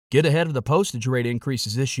Get ahead of the postage rate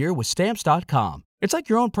increases this year with Stamps.com. It's like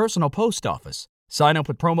your own personal post office. Sign up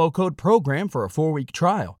with promo code PROGRAM for a 4-week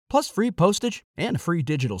trial, plus free postage and a free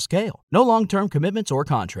digital scale. No long-term commitments or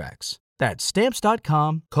contracts. That's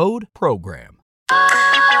Stamps.com, code PROGRAM.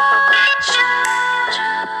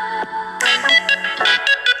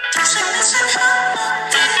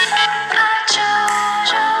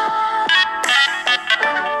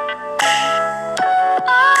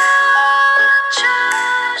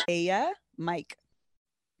 Yeah, Mike.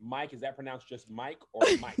 Mike, is that pronounced just Mike or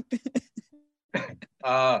Mike?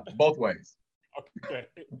 Both ways. Okay.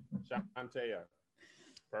 Shantea.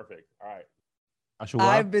 Perfect. All right.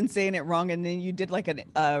 I've been saying it wrong, and then you did like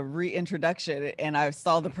a reintroduction, and I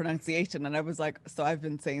saw the pronunciation, and I was like, so I've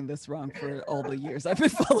been saying this wrong for all the years I've been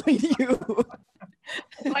following you.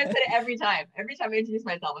 So I said it every time. Every time I introduce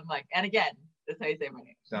myself, I'm like, and again, that's how you say my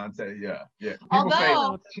name. Shantae, yeah.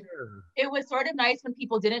 Although it was sort of nice when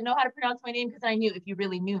people didn't know how to pronounce my name, because I knew if you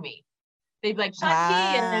really knew me, they'd be like, Shanti,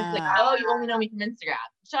 and it's like, oh, you only know me from Instagram.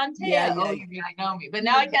 Shantae, you really know me. But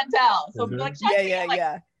now I can't tell. So like, Shantae,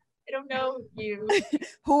 I don't know you.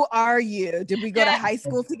 Who are you? Did we go to high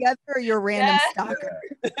school together, or you're a random stalker?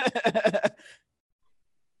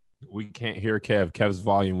 We can't hear Kev. Kev's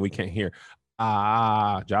volume, we can't hear.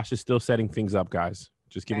 Josh is still setting things up, guys.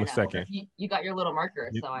 Just give him a second. You got your little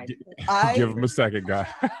marker, so I give him a second, guy.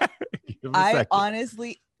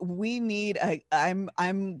 Honestly, we need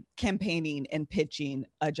I'm campaigning and pitching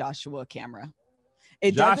a Joshua camera.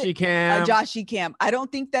 A Joshy cam. I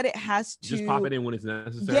don't think that it has to just pop it in when it's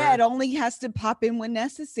necessary. Yeah, it only has to pop in when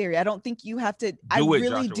necessary. I don't think you have to. I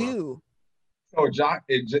really do. So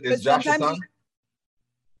is Josh your son?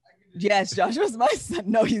 Yes, Joshua's my son.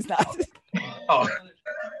 No, he's not. Oh.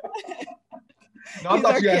 No, I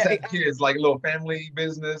thought you guys had kids, like a little family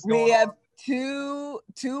business. We have two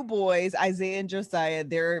boys, Isaiah and Josiah.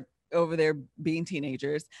 They're over there being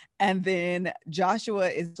teenagers, and then Joshua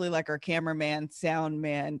is really like our cameraman, sound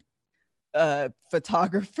man,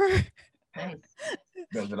 photographer,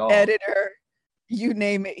 does it all. Editor, you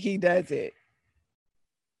name it, he does it.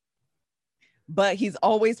 But he's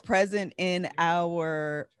always present in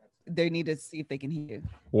our. They need to see if they can hear you.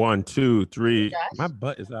 1, 2, 3. My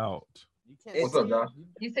butt is out. What's up, Josh?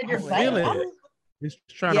 You said your butt.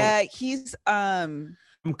 He's I'm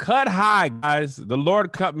cut high, guys. The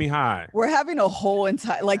Lord cut me high. We're having a whole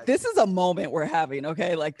entire, like, this is a moment we're having,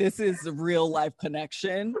 okay? Like, this is a real life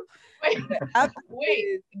connection. Wait,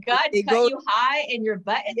 God cut you high and your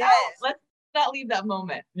butt is out? Let's not leave that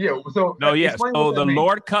moment. Yeah, so so the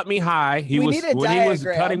Lord cut me high. He was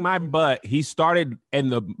cutting my butt. He started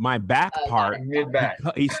in my back part. Mid-back.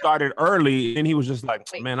 He started early, and he was just like,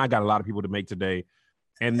 man, I got a lot of people to make today.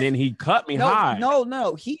 And then he cut me high. I have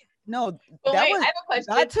a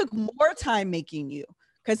question. That took more time making you,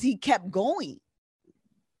 because he kept going.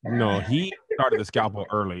 No, he started the scalpel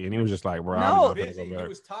early, and he was just like, bro. No, he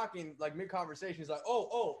was talking like mid-conversation. He's like,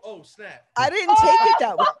 oh, snap. I didn't take it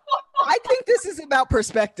that way. I think this is about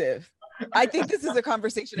perspective. I think this is a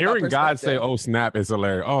conversation about perspective. Hearing God say, oh, snap is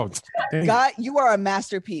hilarious. Oh, dang. God, you are a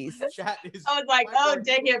masterpiece. I was like, oh,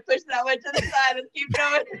 dang it, push that one to the side. Let's keep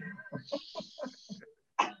going.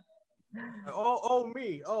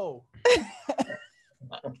 Me.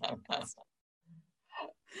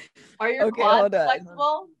 Are your quads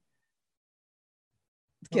flexible?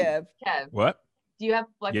 Kev. What? Do you have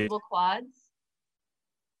flexible quads?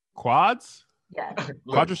 Quads? Yes.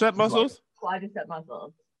 Quadricep muscles? Quadricep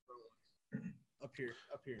muscles. Up here.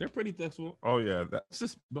 They're pretty flexible. Oh yeah, that's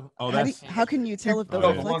just. How can you tell if those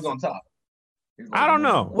are flexible? ones on top? I don't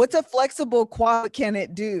know. What's a flexible quad? Can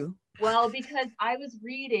it do? Well, because I was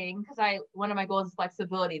reading, one of my goals is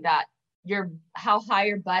flexibility, that how high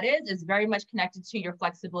your butt is very much connected to your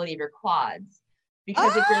flexibility of your quads.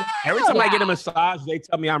 Because if you're every time I get a massage, they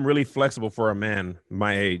tell me I'm really flexible for a man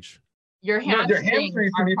my age. Your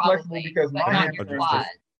hamstrings can be flexible because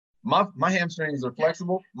my hamstrings are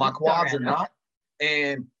flexible, my quads are not,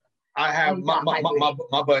 and I have my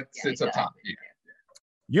butt sits up top. Yeah.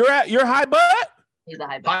 You're at your high butt? He's a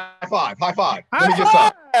high butt. High five.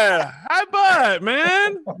 High butt,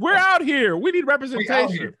 man. We're out here. We need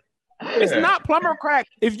representation. It's not plumber crack.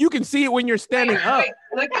 If you can see it when you're standing up.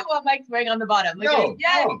 Look at what Mike's wearing on the bottom. No.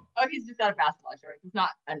 Oh, he's just got a basketball shirt. It's not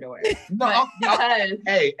underwear. No,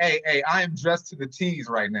 hey, I am dressed to the T's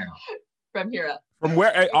right now. From here up. From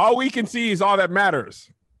where all we can see is all that matters.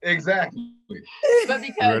 Exactly. But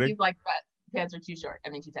because he's like, pants are too short. I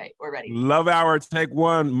mean, too tight. We're ready. Love hour, take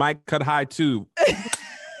 1. Mike cut high 2.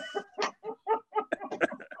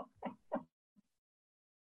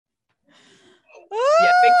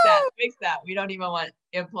 Yeah, fix that. We don't even want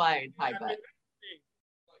implied high butt.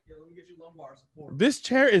 let me get you lumbar support. This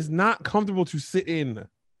chair is not comfortable to sit in.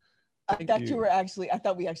 I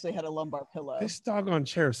thought we actually had a lumbar pillow. This doggone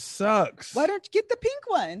chair sucks. Why don't you get the pink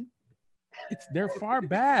one? They're far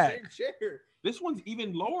back. Same chair. This one's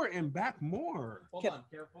even lower and back more. Hold on,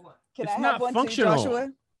 Kev, hold on. Can It's I not have one functional. too,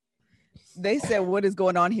 Joshua? They said, what is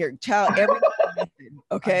going on here? Child, everything missing,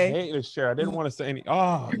 okay? I hate this chair. I didn't want to say any.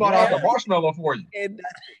 Oh, He bought out the marshmallow for you. And,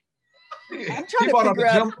 He I'm trying to bought out figure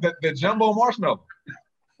out. the jumbo marshmallow.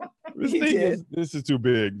 this He thing did. this is too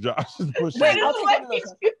big. Josh is pushing. Wait, it. I'll take one of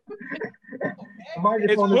those. The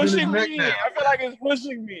microphone It's is in his pushing neck me. now. I feel like it's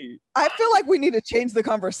pushing me. I feel like we need to change the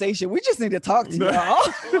conversation. We just need to talk to y'all.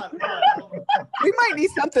 Hold on. We might need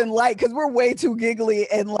something light because we're way too giggly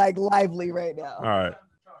and like lively right now. All right.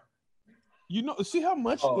 You know, see how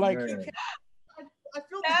much Oh, like. man. I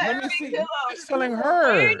feel That Let me big see. pillow. It's telling Where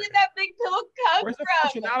her. did that big pillow come Where's the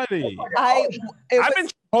from? functionality? I've been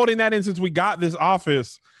holding that in since we got this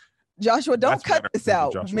office. Joshua, don't That's cut better. this Thank you,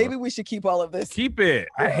 out. Joshua. Maybe we should keep all of this. Keep it.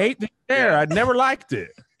 I hate the chair. I never liked it.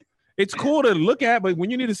 It's cool to look at, but when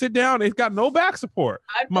you need to sit down, it's got no back support.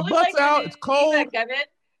 I My feel butt's like out. you It's need cold. that, Kevin,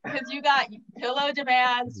 because you got pillow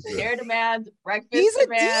demands, chair demands, breakfast He's a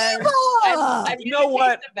demands. diva. I You know really what?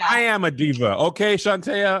 hate the back. I am a diva. Okay,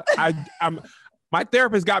 Shantea. I'm. My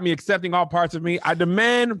therapist got me accepting all parts of me. I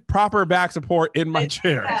demand proper back support in my Let's do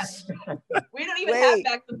chairs. We don't even Wait. have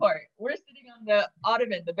back support. We're sitting on the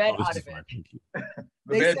ottoman, the bed Oh, this is ottoman. my pinky. The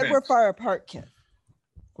They bed said bench. we're far apart, Kim.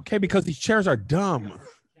 Okay, because these chairs are dumb.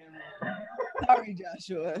 Sorry,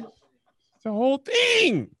 Joshua. The whole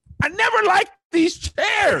thing. I never liked these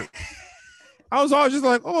chairs. I was always just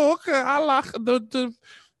like, oh, okay, I like the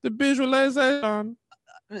visualization.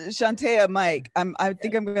 Shantea, Mike, I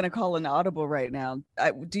think I'm gonna call an audible right now.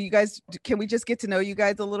 Do you guys? Can we just get to know you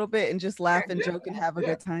guys a little bit and just laugh and joke and have a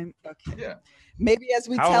good time? Okay. Yeah. Maybe as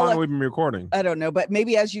we How tell long us, have we been recording? I don't know, but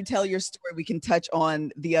maybe as you tell your story, we can touch on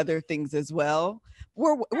the other things as well.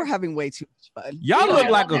 We're having way too much fun. Y'all Yeah, look I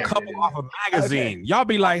like love a it. couple off a magazine. Y'all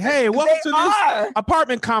be like, hey, welcome They to this are.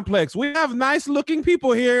 apartment complex. We have nice looking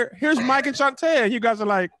people here. Here's Mike and Shantae. You guys are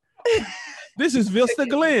like, this is Vista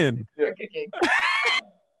Glen.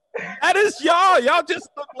 That is y'all. Y'all just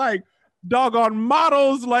look like doggone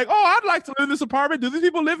models. Like, oh, I'd like to live in this apartment. Do these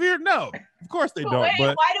people live here? No, of course they But don't. wait,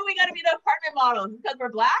 But why do we got to be the apartment models? Because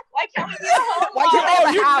we're black? Why can't we be the home Why can't models? they have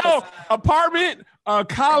a you house? know, apartment,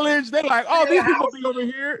 college. They're like, oh, these people be over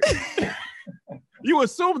here. You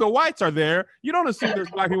assume the whites are there. You don't assume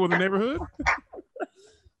there's black people in the neighborhood.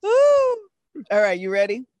 Woo. All right, you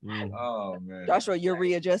ready? Oh man. Joshua, you're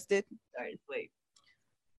readjusted. Sorry, sleep.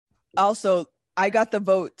 Also, I got the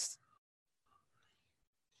votes.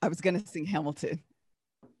 I was gonna sing Hamilton.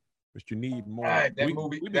 But you need more. That We've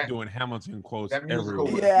movie- been that- doing Hamilton quotes That musical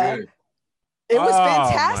everywhere. was Yeah. good. It was Oh, my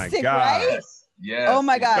fantastic, God. right? Yes. Oh,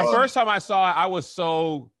 my gosh. The first time I saw it, I was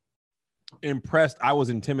so impressed. I was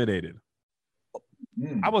intimidated.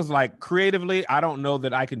 Mm. I was like, creatively, I don't know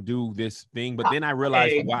that I can do this thing. But then I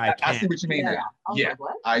realized Hey, why I I see can't. what you mean. Yeah. now. I was Yeah. like,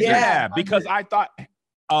 what? I agree. Yeah, I because agree. I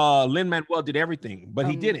thought Lin-Manuel did everything, but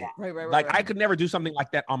he didn't. Right. Like, I could never do something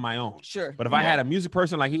like that on my own. Sure. But if I Yeah. had a music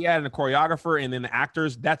person like he had and a choreographer and then the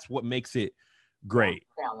actors, that's what makes it great.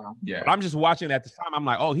 Yeah. But I'm just watching it at the time. I'm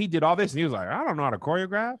like, oh, he did all this. And he was like, I don't know how to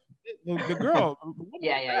choreograph. The girl. the woman did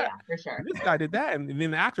Yeah, that. for sure. This guy did that. And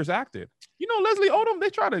then the actors acted. You know, Leslie Odom, they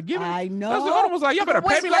try to give him. I know. Leslie Odom was like, you better But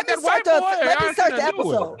pay wait, me let like me that white start boy. the- let me I start ain't the finna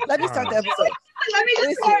do it. episode. Let me start the All right. episode. Let me just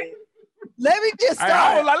Listen, start. let me just I was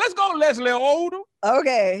start. like, let's go, Leslie Odom.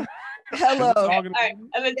 Okay. Hello. Talking All right,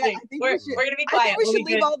 I'm listening. Yeah, I think we're we should- going to be I quiet. think we We'll should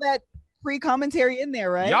be leave good. all that pre-commentary in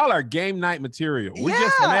there, right? Y'all are game night material. We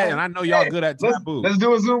just Yeah. met, and I know y'all good at Let's, taboo. let's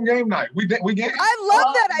do a Zoom game night. We game. I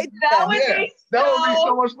love that idea. That would Yeah, be that would be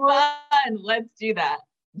so much fun. fun. Let's do that.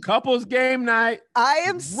 Couples game night. I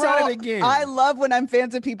am Run so it again. I love when I'm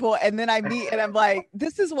fans of people and then I meet and I'm like,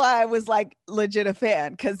 this is why I was like legit a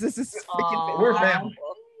fan because this is freaking We're fantastic.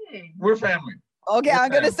 family. We're family. Okay,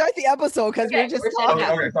 I'm gonna start the episode because Okay, we're just we're talking.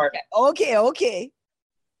 sitting Okay, sorry. Okay.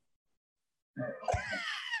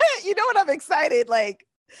 You know what? I'm excited. Like,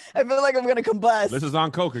 I feel like I'm gonna combust. This is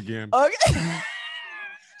on coke again. Okay.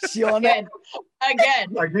 She on that.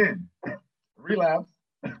 Again. Relapse.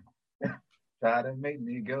 Try to make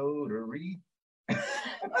me go to read. I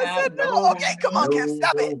said no. Okay, come on, Kev,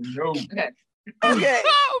 stop it. No. Okay.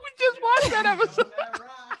 Oh, we just watched that episode.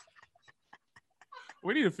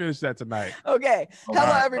 We need to finish that tonight. Okay. All Hello,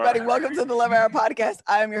 right, everybody. all right. Welcome to the Love Hour podcast.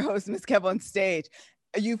 I am your host, Miss Kev on stage.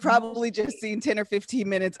 You've probably just seen 10 or 15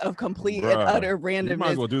 minutes of complete and Bruh, utter You might as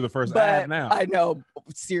randomness. well do the first But ad now. I know,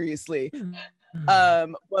 seriously.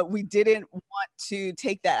 But we didn't want to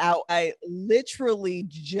take that out. I literally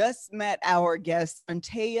just met our guests,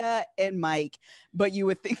 Antea and Mike, but you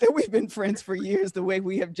would think that we've been friends for years the way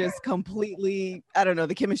we have just completely, I don't know,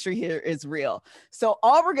 the chemistry here is real. So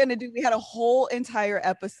all we're going to do, we had a whole entire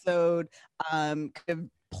episode kind of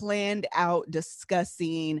planned out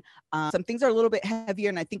discussing some things are a little bit heavier,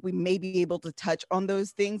 and I think we may be able to touch on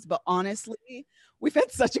those things, but honestly we've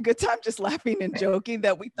had such a good time just laughing and joking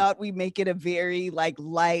that we thought we'd make it a very like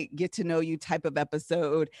light get to know you type of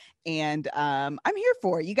episode. And I'm here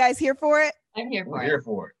for it. You guys here for it? I'm here for We're it. here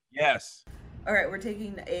for it. Yes. All right, we're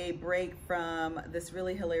taking a break from this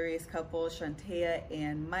really hilarious couple, Shantea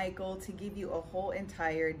and Michael, to give you a whole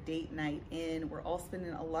entire date night in. We're all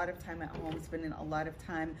spending a lot of time at home, spending a lot of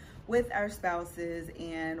time with our spouses,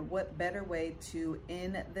 and what better way to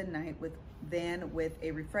end the night than with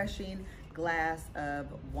a refreshing glass of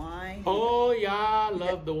wine. Oh yeah, I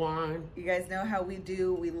love the wine. You guys know how we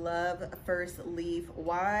do. We love First Leaf.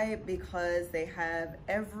 Why? Because they have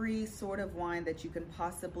every sort of wine that you can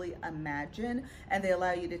possibly imagine, and they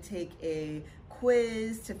allow you to take a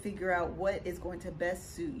quiz to figure out what is going to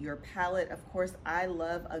best suit your palate. Of course, I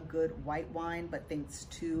love a good white wine, but thanks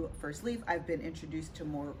to First Leaf, I've been introduced to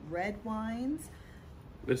more red wines.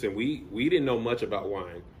 Listen, we didn't know much about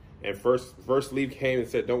wine. And First Leaf came and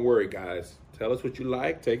said, don't worry, guys. Tell us what you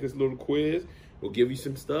like. Take this little quiz. We'll give you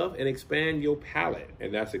some stuff and expand your palate.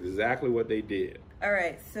 And that's exactly what they did. All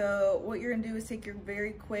right. So what you're going to do is take your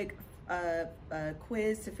very quick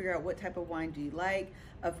quiz to figure out what type of wine do you like.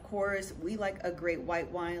 Of course, we like a great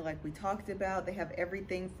white wine like we talked about. They have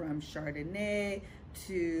everything from Chardonnay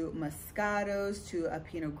to Moscatos to a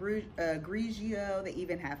Pinot Grigio. They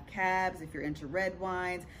even have Cabs if you're into red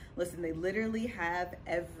wines. Listen, they literally have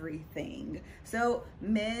everything. So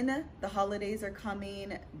men, the holidays are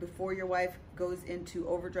coming. Before your wife goes into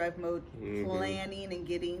overdrive mode, planning and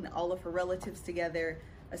getting all of her relatives together,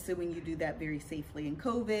 assuming you do that very safely in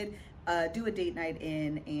COVID, do a date night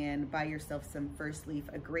in and buy yourself some First Leaf,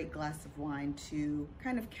 a great glass of wine to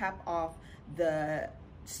kind of cap off the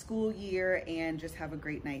school year and just have a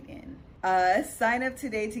great night in. Sign up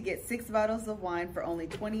today to get 6 bottles of wine for only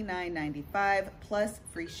 $29.95 plus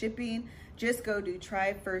free shipping. Just go to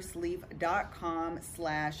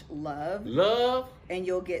tryfirstleaf.com/love and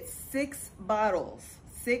you'll get 6 bottles,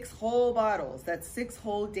 6 whole bottles. That's 6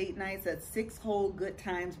 whole date nights. That's 6 whole good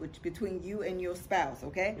times, which between you and your spouse,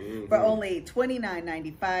 okay? For only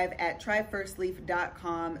 $29.95 at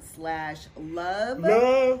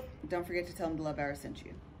tryfirstleaf.com/love. Don't forget to tell them the Love Hour sent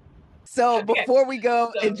you. So before we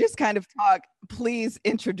go and just kind of talk, please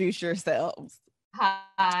introduce yourselves.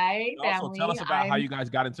 Hi, family. Also, tell us about how you guys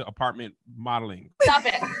got into apartment modeling. Stop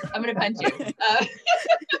it. I'm going to punch you.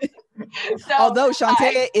 So, although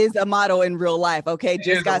Shantea is a model in real life, okay,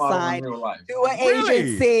 just got signed to an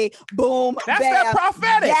agency. Boom, that's bam. that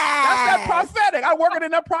prophetic. Yes. That's that prophetic. I working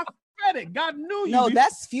in that prophetic. God knew you. No,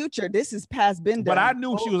 that's future. This is past been done. But I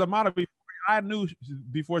knew she was a model before. I knew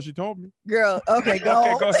before she told me. Girl, okay,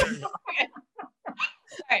 go. Okay, go ahead. All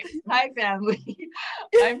right. Hi, family.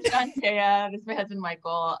 I'm Shantea. This is my husband,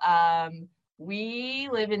 Michael. We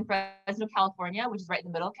live in Fresno, California, which is right in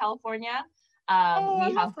the middle of California.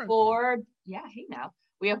 We have 4. Yeah, hey now.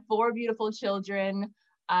 We have 4 beautiful children.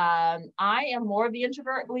 I am more of the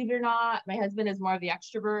introvert, believe it or not. My husband is more of the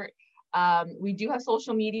extrovert. We do have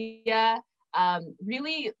social media.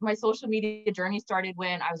 Really, my social media journey started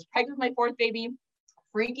when I was pregnant with my 4th baby,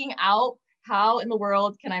 freaking out. How in the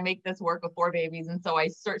world can I make this work with 4 babies? And so I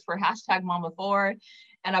searched for #Mama4,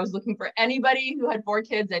 and I was looking for anybody who had 4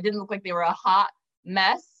 kids that didn't look like they were a hot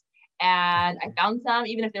mess. And I found some,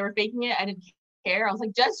 even if they were faking it, I didn't care. I was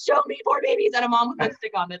like, just show me 4 babies and a mom with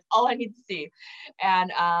lipstick on. That's all I need to see.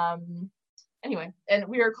 And anyway, and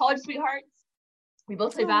we were college sweethearts. We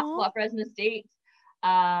both play basketball at Fresno State.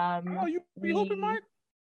 You be hooping, Mike?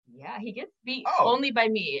 Yeah, he gets beat only by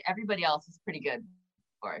me. Everybody else is pretty good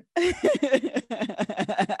for it.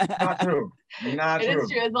 Not true. Not it true. It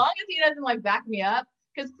is true. As long as he doesn't like back me up,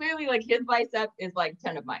 because clearly like his bicep is like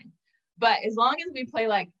 10 of mine. But as long as we play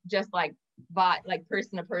like just like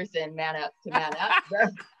person to person, man up to man up.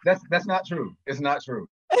 That's not true. It's not true.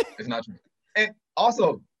 It's not true. And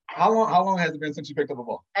also, how long has it been since you picked up a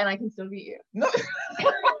ball? And I can still beat you. No.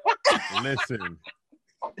 Listen.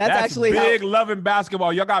 That's actually big loving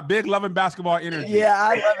basketball. Y'all got big loving basketball energy. Yeah,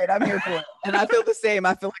 I love it. I'm here for it. And I feel the same.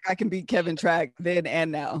 I feel like I can beat Kevin Track then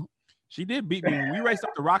and now. She did beat me. When we raced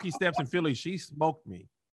up the Rocky Steps in Philly, she smoked me.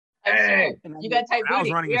 Hey, you got tight booty. I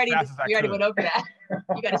was running as fast as I could. You already went over that.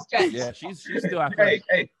 You got to stretch. Yeah, she's still athletic.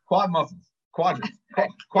 Hey, quad muscles, quadriceps.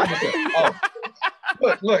 Oh,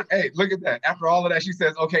 look, hey, look at that. After all of that, she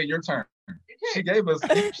says, "Okay, your turn." She gave us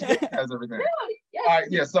everything. Really? Yes. All right,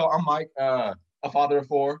 yeah. So I'm Mike, a father of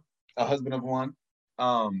 4, a husband of 1.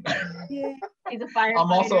 Yeah. He's a firefighter.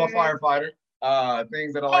 I'm also a firefighter.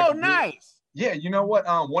 Things that I like to do. Nice. Yeah, you know what?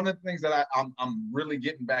 One of the things that I'm really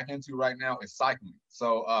getting back into right now is cycling.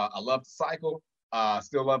 So I love to cycle.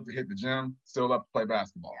 Still love to hit the gym. Still love to play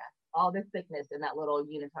basketball. Yeah. All this thickness in that little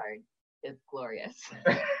unitard is glorious.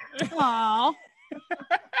 Aww.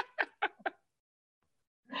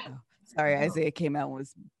 Sorry, Isaiah came out and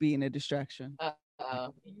was being a distraction.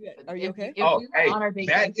 Are you okay?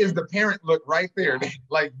 That is the parent look right there.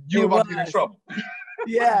 Like you about to get in trouble.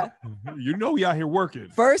 Yeah. You know we out here working.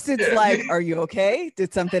 First, it's like, are you okay?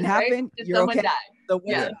 Did something happen? Did You're someone okay. die? So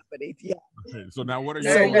what's happening? Yeah. Okay, so now what are you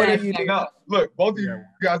So doing? what are you doing? No, look, both of you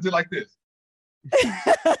guys did like this.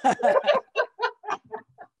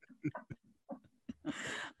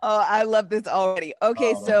 Oh, I love this already.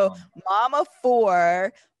 Okay, so Mama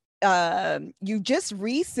 4, you just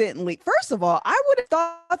recently, first of all, I would have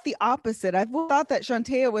thought the opposite. I would have thought that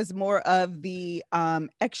Shantea was more of the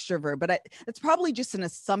extrovert, but it's probably just an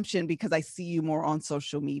assumption because I see you more on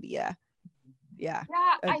social media. Yeah,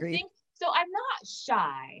 I think so. I'm not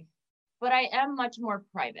shy, but I am much more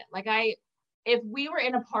private. Like if we were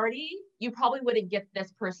in a party, you probably wouldn't get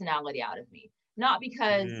this personality out of me. Not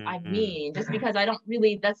because I'm mean, just because I don't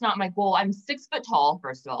really, that's not my goal. I'm 6 foot tall,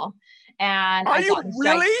 first of all. And Are you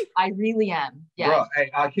really? I really am. Yeah. Bro, hey,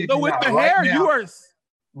 I kid So you with not, the right hair, now, you are.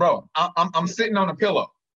 Bro, I'm sitting on a pillow.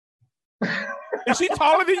 Is she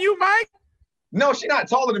taller than you, Mike? No, she's not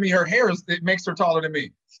taller than me. Her hair it makes her taller than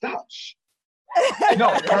me. Stop.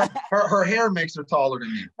 No, her hair makes her taller than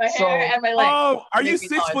me. My hair and my legs. Oh, are you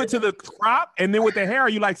 6 foot to the crop? And then with the hair, are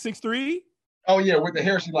you like 6'3"? Oh yeah, with the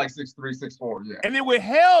hair, she's like 6'3", 6'4", yeah. And then with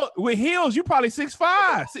heels, you probably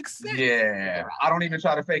 6'5", 6'6". Yeah, I don't even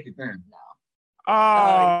try to fake it then. No.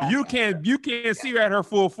 Oh, you can't see her at her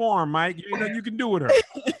full form, Mike. You know you can do with her.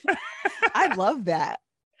 I love that.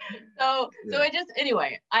 So it just,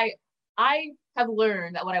 anyway, I have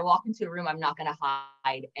learned that when I walk into a room, I'm not going to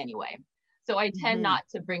hide anyway. So I tend not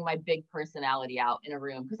to bring my big personality out in a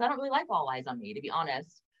room because I don't really like all eyes on me, to be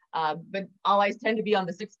honest. But all eyes tend to be on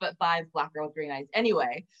the 6'5" black girl with green eyes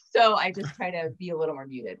anyway. So I just try to be a little more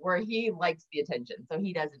muted, where he likes the attention. So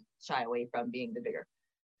he doesn't shy away from being the bigger.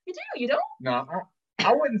 You do, you don't? No,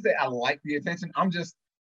 I wouldn't say I like the attention. I'm just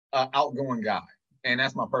an outgoing guy. And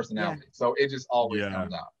that's my personality. Yeah. So it just always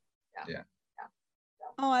comes out. Yeah.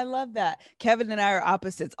 Oh, I love that. Kevin and I are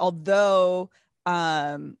opposites. Although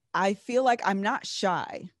I feel like I'm not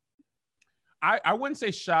shy. I wouldn't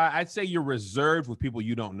say shy. I'd say you're reserved with people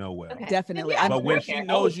you don't know well. Okay. Definitely. Yeah, but when she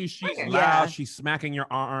knows you, she's loud. She's smacking your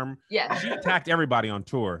arm. Yeah. She attacked everybody on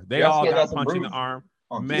tour. They all got punched in the arm.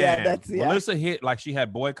 Man, Melissa hit like she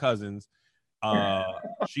had boy cousins.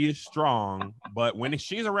 She is strong, but when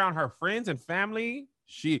she's around her friends and family,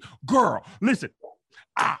 girl, listen.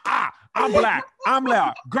 I'm black. I'm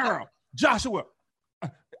loud. Girl, Joshua,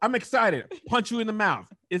 I'm excited. Punch you in the mouth.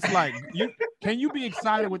 It's like, can you be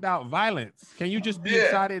excited without violence? Can you just be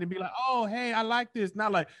excited and be like, oh, hey, I like this.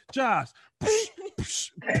 Not like, Josh.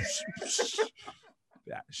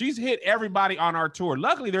 She's hit everybody on our tour.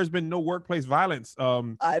 Luckily, there's been no workplace violence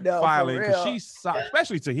I know, filing because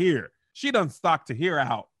especially Tahir. She done stocked Tahir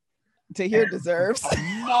out. Tahir deserves a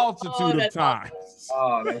multitude of times.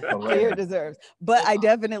 Oh, that's hilarious. Tahir deserves. But I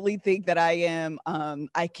definitely think that I am.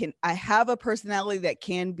 I have a personality that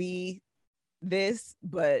can be this,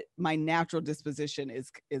 but my natural disposition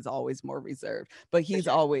is always more reserved. But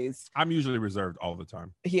I'm usually reserved all the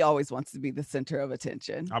time. He always wants to be the center of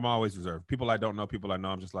attention. I'm always reserved. People I don't know, people I know,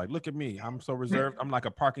 I'm just like, look at me. I'm so reserved. I'm like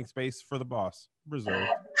a parking space for the boss.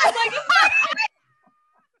 Reserved.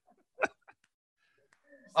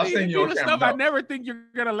 I've seen you on stuff I never think you're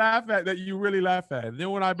gonna laugh at that you really laugh at. And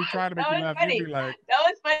then when I be trying to make you laugh, you be like, that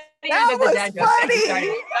was funny. That was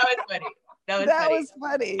funny. That was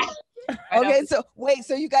funny. Okay, so wait,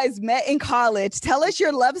 so you guys met in college. Tell us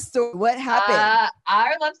your love story. What happened?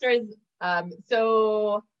 Our love stories.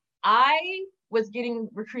 So I was getting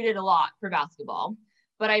recruited a lot for basketball,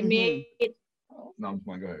 but I made. No, I'm just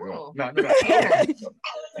going to go ahead. No.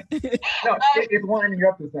 No, it's winding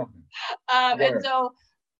up to something. And so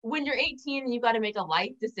when you're 18 and you've got to make a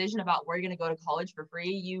life decision about where you're going to go to college for free,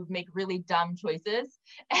 you make really dumb choices.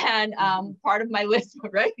 And part of my list,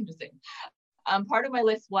 right? Interesting. Part of my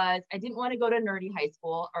list was I didn't want to go to nerdy high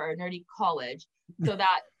school or a nerdy college. So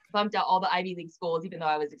that bumped out all the Ivy League schools, even though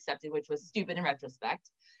I was accepted, which was stupid in retrospect.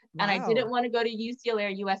 Wow. And I didn't want to go to UCLA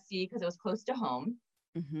or USC because it was close to home,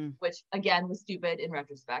 which again was stupid in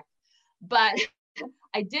retrospect. But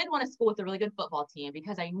I did want to school with a really good football team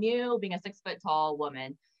because I knew being a 6 foot tall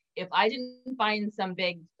woman, if I didn't find some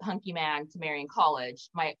big hunky man to marry in college,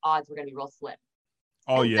 my odds were going to be real slim.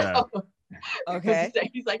 Oh, yeah. Okay.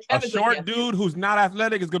 He's like, a short dude who's not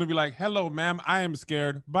athletic is going to be like, hello, ma'am, I am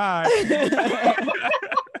scared. Bye.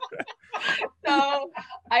 So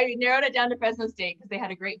I narrowed it down to Fresno State because they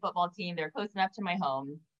had a great football team. They're close enough to my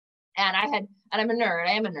home. And I'm a nerd.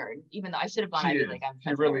 I am a nerd, even though I should have gone Ivy League.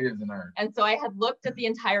 She really is a nerd. And so I had looked at the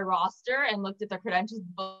entire roster and looked at the credentials of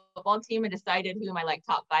the football team and decided who my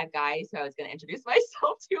top 5 guys who I was going to introduce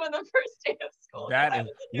myself to on the first day of school. That is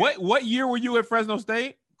what year were you at Fresno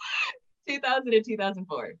State? 2000 and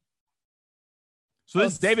 2004. So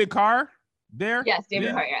this is David Carr there? Yes,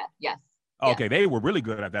 David Carr. Yeah. Yes. Okay, they were really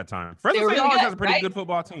good at that time. Fresno State really always good, has a pretty right? good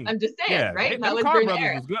football team. I'm just saying, right? That was Carr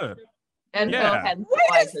brothers was good. And wait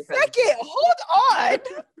a second, hold on.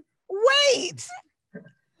 Wait.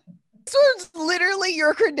 This was literally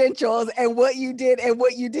your credentials and what you did and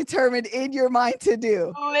what you determined in your mind to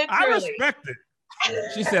do. Literally. I respect it.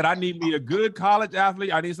 She said, I need me a good college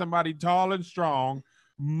athlete. I need somebody tall and strong,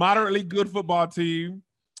 moderately good football team.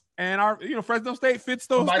 And our, Fresno State fits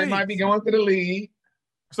those Somebody things. might be going to the league.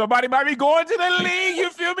 Somebody might be going to the league. You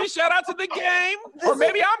feel me? Shout out to the game. Or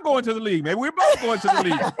maybe I'm going to the league. Maybe we're both going to the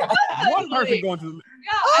league. One person going to the league.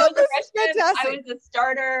 Yeah, I was a freshman. Fantastic. I was a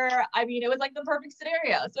starter. I mean, it was like the perfect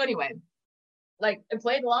scenario. So anyway, I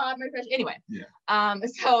played a lot my freshman. Anyway,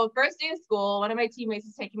 so first day of school, one of my teammates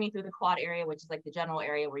is taking me through the quad area, which is like the general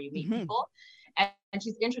area where you meet people. And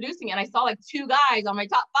she's introducing me, and I saw 2 guys on my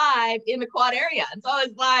top 5 in the quad area. And so I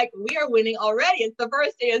was like, we are winning already. It's the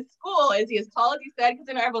first day of school. Is he as tall as he said? Because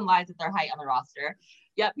everyone lies at their height on the roster.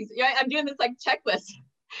 Yep. I'm doing this checklist.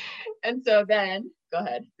 And so then, go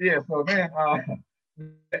ahead. Yeah. So then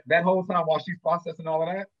that whole time while she's processing all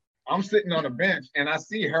of that, I'm sitting on a bench and I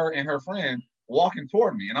see her and her friend walking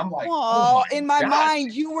toward me. And I'm like, in my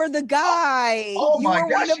mind, you were the guy. Oh you my were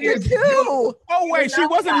gosh, one of the 2. Oh, wait, she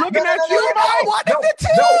wasn't looking at you? You were one of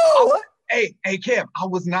the 2. Hey, Kev, I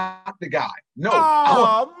was not the guy. No.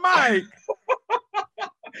 Oh, Mike.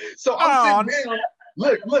 So I'm sitting down.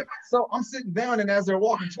 Look. So I'm sitting down, and as they're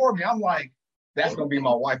walking toward me, I'm like, that's gonna be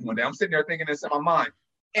my wife one day. I'm sitting there thinking this in my mind.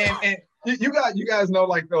 And you guys know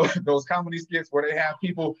those comedy skits where they have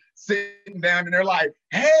people sitting down and they're like,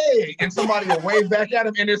 hey, and somebody will wave back at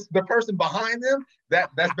them, and it's the person behind them.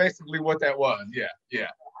 That's basically what that was. Yeah.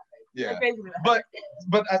 But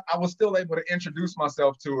I was still able to introduce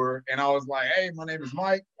myself to her, and I was like, hey, my name is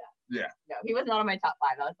Mike. Yeah. No, he was not on my top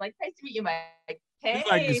 5. I was like, nice to meet you, Mike. Hey, he's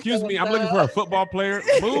like, excuse me, I'm looking for a football player.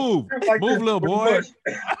 Move, move, little boy.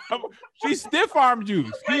 She stiff armed you.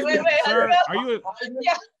 Excuse me, sir. Are you?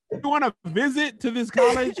 You want to visit to this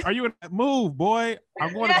college? Are you move, boy?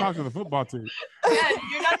 I'm going to talk to the football team. Yeah,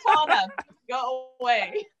 you're not tall enough. Go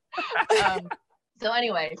away. So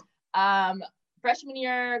anyway, freshman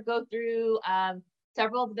year, go through.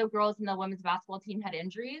 Several of the girls in the women's basketball team had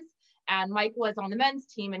injuries, and Mike was on the men's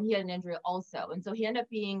team, and he had an injury also, and so he ended up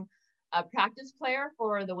being a practice player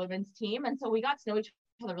for the women's team, and so we got to know each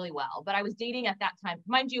other really well. But I was dating at that time.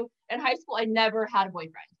 Mind you, in high school, I never had a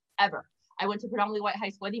boyfriend, ever. I went to predominantly white high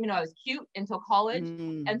school. I didn't even know I was cute until college.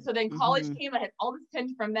 And so then college came, I had all this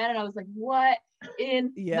attention from men, and I was like, what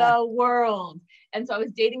in the world? And so I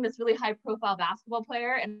was dating this really high profile basketball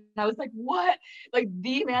player, and I was like, what? Like,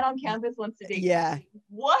 the man on campus wants to date me.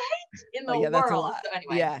 What in the world? So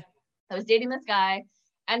anyway, I was dating this guy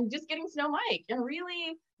and just getting to know Mike and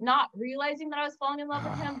really not realizing that I was falling in love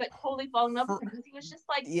with him, but totally falling in love with him because he was just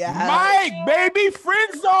like, Mike, baby,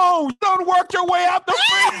 friend zone. You don't work your way out the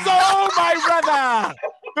friend zone, my brother.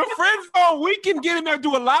 The friend zone, we can get in there,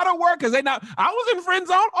 do a lot of work because I was in friend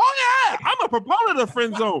zone. Oh yeah, I'm a proponent of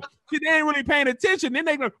friend zone. See, they ain't really paying attention. Then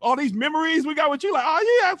they go, all these memories we got with you, like,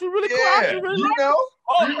 oh yeah, actually really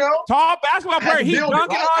cool. You know, tall basketball player, he's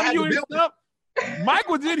dunking on you and stuff. Mike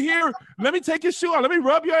was in here. Let me take your shoe off. Let me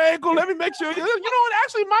rub your ankle. Let me make sure. You know what?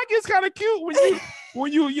 Actually, Mike is kind of cute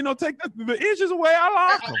when you take the inches away. I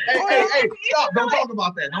like him. Hey, stop! Don't talk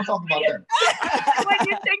about that. When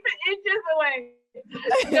you take the inches away.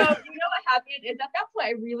 You know what happened is at that point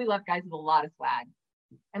I really love guys with a lot of swag,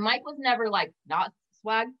 and Mike was never like not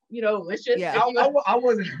swag. It's just I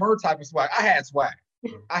wasn't her type of swag. I had swag.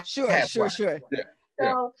 Sure. Yeah.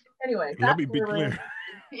 So anyway, let me be clear.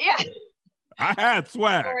 Yeah. I had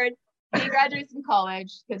swag. He graduates from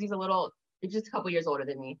college because he's just a couple years older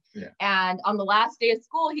than me. Yeah. And on the last day of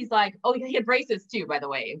school, he's like, oh, he had braces too, by the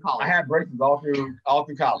way, in college. I had braces all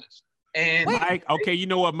through college. And Mike, okay, you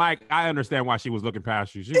know what, Mike? I understand why she was looking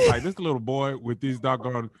past you. She was like, this little boy with these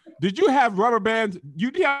doggone. Did you have rubber bands?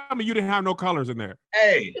 You tell me you didn't have no colors in there.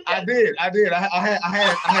 Hey, I did. I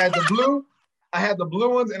had the blue. I had the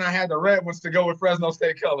blue ones and I had the red ones to go with Fresno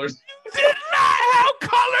State colors. You did not have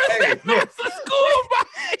colors Hey, in look. Mesa school,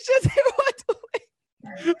 Mike. Just what the way.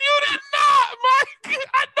 You did not, Mike.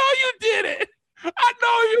 I know you did it. I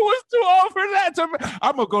know you was too old for that.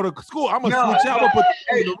 I'm gonna go to school. I'm gonna switch out. I'm gonna put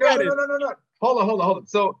the red in. No. Hold on.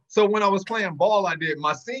 So when I was playing ball, I did.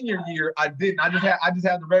 My senior year, I didn't. I just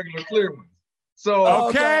had the regular clear ones. So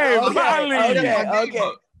Okay.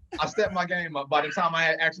 I stepped my game up by the time I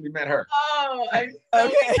had actually met her. Oh, I don't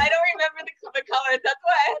remember the colors. That's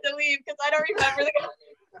why I had to leave, because I don't remember the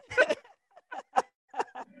colors.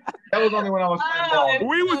 That was only when I was playing ball.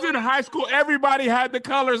 We was in high school. Everybody had the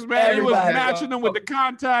colors, man. It was matching them with the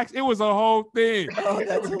contacts. It was a whole thing. Oh,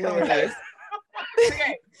 that's hilarious.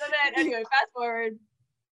 Okay, so then anyway, fast forward.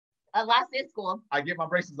 Last day of school. I get my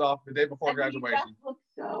braces off the day before graduation. He looked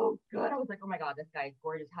so good. I was like, oh my God, this guy is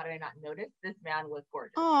gorgeous. How did I not notice? This man was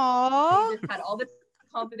gorgeous. Aww. He just had all this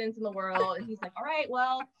confidence in the world. And he's like, all right,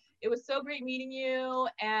 well, it was so great meeting you.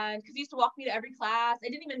 And because he used to walk me to every class. I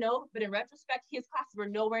didn't even know, but in retrospect, his classes were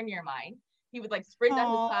nowhere near mine. He would like sprint out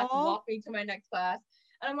of his class and walk me to my next class.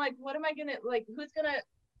 And I'm like, what am I gonna, like, who's gonna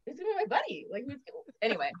be my buddy? Like,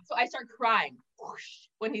 anyway, so I start crying whoosh,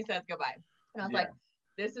 when he says goodbye. And I was like,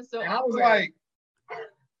 this is so and awkward. I was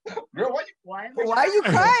like, girl, why are you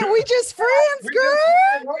crying? We just friends, girl.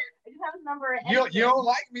 I just have his number. You don't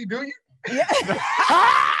like me, do you? Yeah.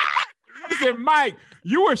 Listen, Mike,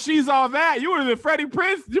 you were She's All That. You were the Freddie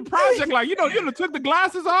Prinze project. Like, you took the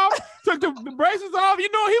glasses off, took the braces off. He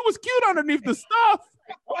was cute underneath the stuff.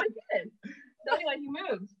 Oh, I did. So anyway, he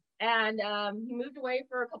moved. And he moved away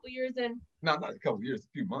for a couple years. And no, not a couple years, a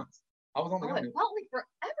few months. I was only it felt like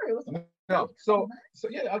forever. It was no. So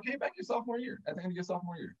yeah, I came back your sophomore year. At the end of your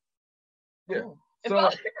sophomore year. Yeah. It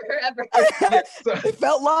felt forever. It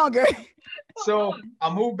felt longer. So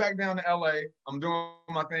I moved back down to LA. I'm doing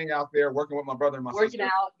my thing out there, working with my brother and my sister. Working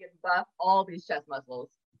out, getting buff, all these chest muscles.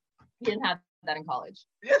 He didn't have that in college.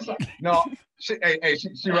 Yes. No. She right.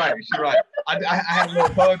 She right. I had a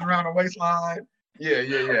little buzz around the waistline. Yeah.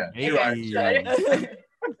 You're right.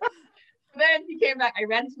 Then he came back. I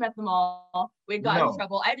ran into him at the mall. We'd gotten in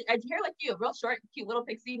trouble. I had hair like you, real short, cute little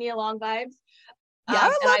pixie, knee long vibes. Yeah, I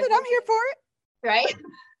love it. I'm here for it. Right?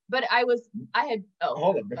 But I had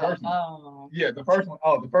hold on, the first one. Yeah, the first one.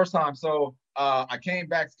 Oh, the first time. So I came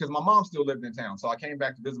back because my mom still lived in town. So I came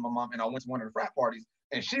back to visit my mom, and I went to one of the frat parties,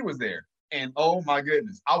 and she was there. And oh my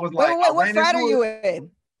goodness, I was like, what frat are you in?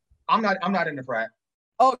 I'm not in the frat.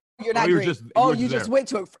 Oh, you're not. You just went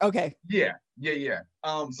to it. Okay. Yeah.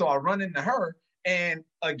 So I run into her, and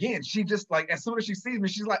again, she just like, as soon as she sees me,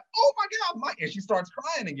 she's like, "Oh my God, Mike!" And she starts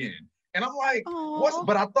crying again. And I'm like, "What's?"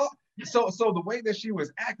 But I thought so. The way that she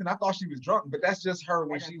was acting, I thought she was drunk, but that's just her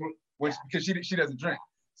because she doesn't drink.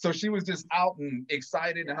 So she was just out and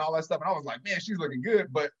excited and all that stuff. And I was like, "Man, she's looking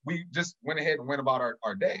good." But we just went ahead and went about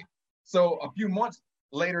our day. So a few months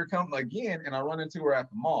later, come again, and I run into her at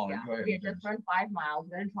the mall. Yeah, we had just run 5 miles,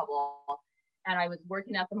 got in trouble. And I was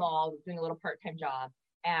working at the mall, doing a little part-time job.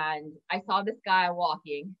 And I saw this guy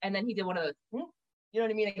walking, and then he did one of those, you know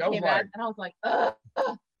what I mean? And he came back, and I was like,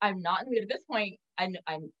 I'm not in the mood. At this point, I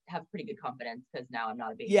have pretty good confidence because now I'm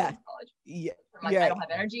not a baby in college. Yeah. I'm like, I don't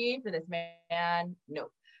have energy for this man. No.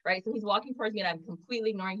 Right? So he's walking towards me, and I'm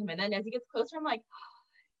completely ignoring him. And then as he gets closer, I'm like,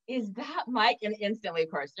 is that Mike? And instantly, of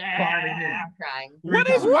course, I'm crying. What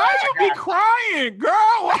is why you be crying, girl?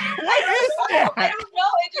 What is that? I don't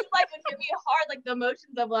know. It just like would hit me hard, like the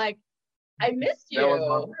emotions of like, I missed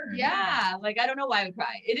you. Yeah, like I don't know why I would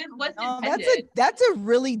cry. It wasn't intended. That's a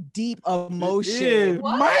really deep emotion,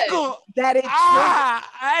 Michael. That it.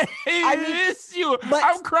 I miss you. But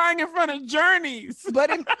I'm crying in front of Journeys. But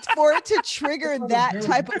for it to trigger that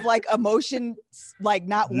type of like emotion, like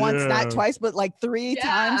not once, not twice, but like 3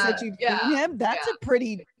 times that you've seen him, that's a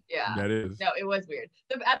pretty. Yeah, that is. No, it was weird.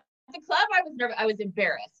 At the club, I was nervous. I was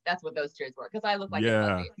embarrassed. That's what those tears were because I looked like a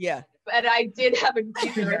puppy. Yeah. But I did have a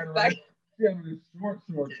decent respect. Yeah, short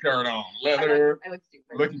skirt on, leather. I look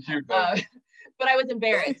stupid. Looking cute. But I was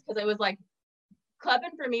embarrassed because it was like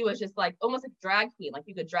clubbing for me was just like almost like drag queen. Like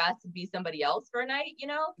you could dress and be somebody else for a night, you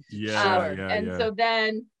know? So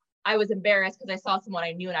then I was embarrassed because I saw someone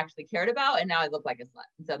I knew and actually cared about, and now I look like a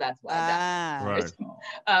slut. So that's why. Right.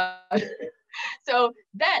 So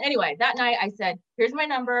then anyway, that night I said, "Here's my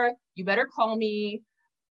number. You better call me.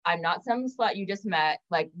 I'm not some slut you just met.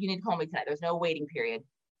 Like you need to call me tonight. There's no waiting period."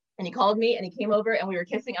 And he called me and he came over and we were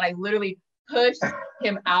kissing and I literally pushed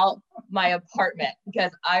him out my apartment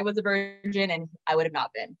because I was a virgin and I would have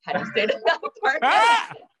not been had he stayed in that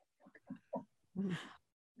apartment.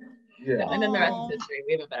 Yeah. And then the rest is history.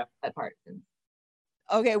 We haven't been apart since.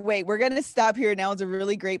 Okay, wait, we're going to stop here. Now is a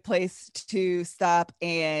really great place to stop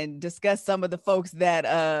and discuss some of the folks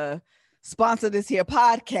that sponsor this here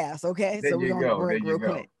podcast. Okay, There so we're you going to go. break There you real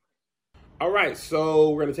go. quick. All right, so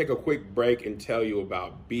we're going to take a quick break and tell you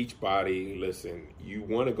about Beachbody. Listen, you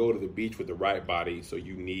want to go to the beach with the right body, so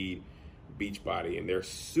you need Beachbody. And they're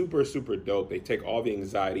super, super dope. They take all the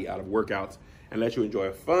anxiety out of workouts and let you enjoy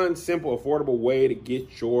a fun, simple, affordable way to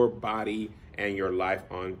get your body and your life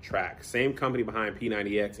on track. Same company behind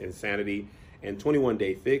P90X, Insanity, and 21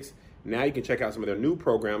 Day Fix. Now you can check out some of their new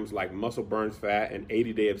programs like Muscle Burns Fat and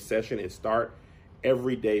 80-Day Obsession and start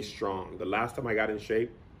every day strong. The last time I got in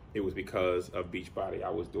shape, it was because of Beachbody. I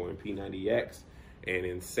was doing P90X and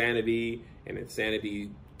Insanity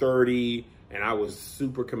 30, and I was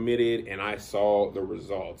super committed, and I saw the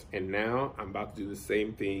results. And now I'm about to do the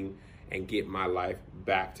same thing and get my life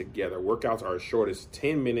back together. Workouts are as short as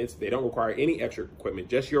 10 minutes. They don't require any extra equipment,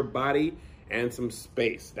 just your body and some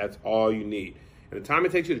space. That's all you need. And the time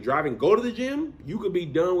it takes you to drive and go to the gym, you could be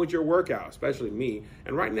done with your workout, especially me.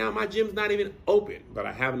 And right now, my gym's not even open, but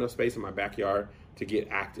I have enough space in my backyard to get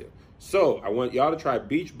active. So I want y'all to try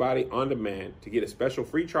Beachbody On Demand. To get a special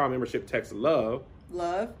free trial membership, text LOVE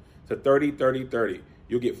to 303030.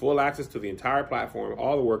 You'll get full access to the entire platform,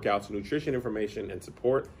 all the workouts, nutrition information, and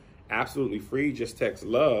support absolutely free. Just text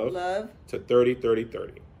love to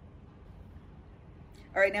 303030.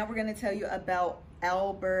 All right, now we're going to tell you about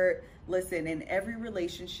Albert. Listen, in every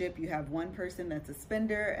relationship, you have one person that's a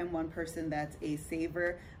spender and one person that's a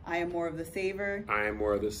saver. I am more of the saver. I am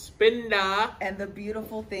more of the spender. And the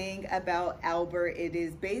beautiful thing about Albert, it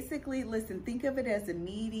is basically, listen, think of it as a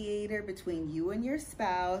mediator between you and your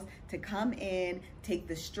spouse to come in, take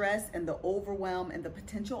the stress and the overwhelm and the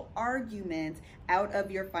potential arguments out of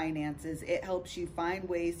your finances. It helps you find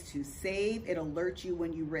ways to save. It alerts you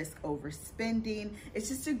when you risk overspending. It's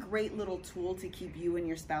just a great little tool to keep you and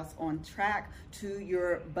your spouse on track to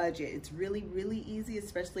your budget. It's really, really easy,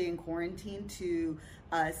 especially in quarantine, to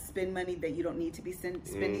spend money that you don't need to be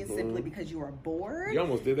spending simply because you are bored. You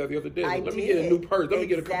almost did that the other day. Let me did. get a new purse. Let me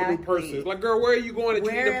get a couple new purses. Like, girl, where are you going?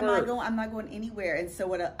 Where am I going? I'm not going anywhere. And so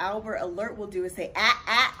what an Albert alert will do is say,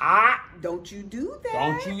 don't you do that.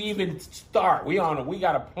 Don't you even start. We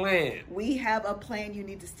got a plan. We have a plan. You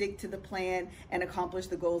need to stick to the plan and accomplish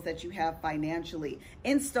the goals that you have financially.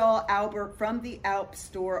 Install Albert from the App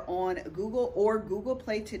Store on Google or Google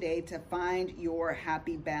Play today to find your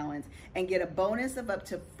happy balance and get a bonus of up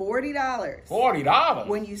to $40. $40?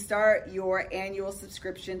 When you start your annual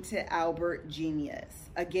subscription to Albert Genius.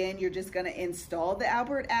 Again, you're just going to install the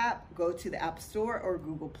Albert app, go to the App Store or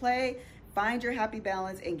Google Play, find your happy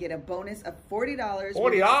balance, and get a bonus of $40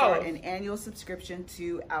 when you start an annual subscription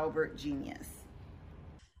to Albert Genius.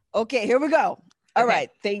 Okay, here we go. All right,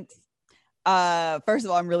 thanks. First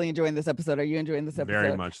of all, I'm really enjoying this episode. Are you enjoying this episode?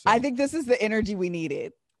 Very much so. I think this is the energy we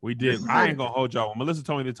needed. We did. I ain't gonna hold y'all. When Melissa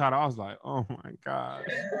told me the title, I was like, oh my God.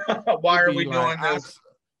 Why are we doing this?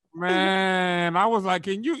 Man, I was like,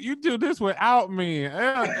 can you do this without me?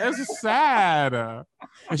 It's sad. And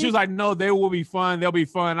she was like, no, they will be fun. They'll be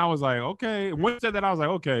fun. I was like, okay. When she said that, I was like,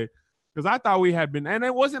 okay. Because I thought we had been, and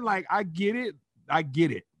it wasn't like, I get it,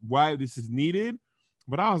 why this is needed.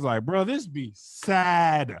 But I was like, bro, this be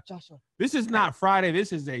sad. Joshua. This is not Friday.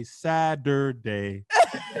 This is a sadder day.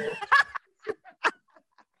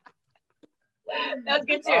 That was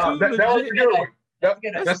good too. That was a good one.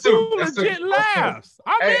 That's two legit laughs.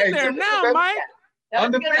 I'm in there now, Mike.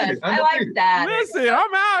 That was good. I like that. Listen,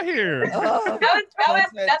 I'm out here.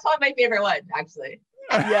 That's one of my favorite ones, actually.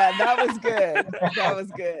 Yeah, that was good. That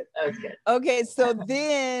was good. Okay, so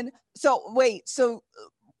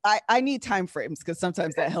I need time frames because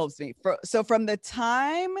sometimes that helps me. So from the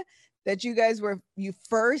time that you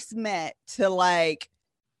first met to like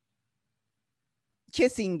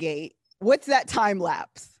kissing gate, what's that time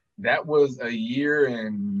lapse? That was a year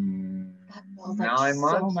and 9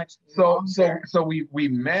 months. So we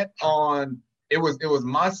met on it was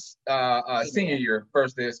my senior year,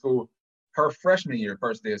 first day of school, her freshman year,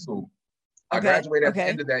 first day of school. I graduated at the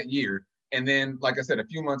end of that year. And then, like I said, a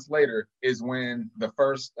few months later is when the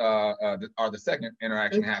first or the second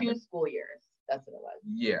interaction happened. 2 school years. That's what it was.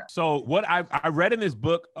 Yeah. So what I read in this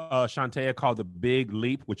book, Shantea, called The Big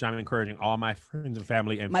Leap, which I'm encouraging all my friends and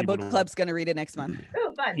family and my book club's going to read it next month.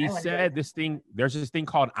 Oh, fun. He said there's this thing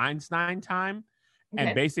called Einstein time. Okay.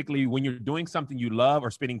 And basically when you're doing something you love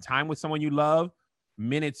or spending time with someone you love,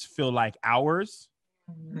 minutes feel like hours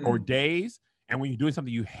or days. And when you're doing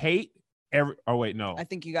something you hate, I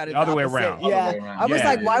think you got it the other way around. Yeah. I was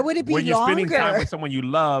like, why would it be when you're longer? spending time with someone you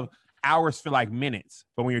love, hours feel like minutes.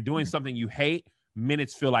 But when you're doing something you hate,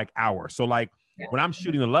 minutes feel like hours. So like when I'm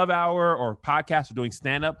shooting a Love Hour or podcast or doing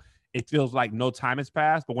stand-up, it feels like no time has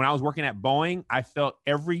passed. But when I was working at Boeing, I felt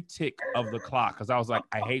every tick of the clock because I was like,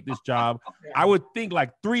 I hate this job. I would think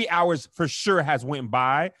like 3 hours for sure has went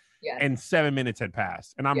by and 7 minutes had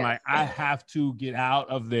passed. And I'm like, I have to get out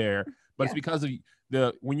of there. But it's because of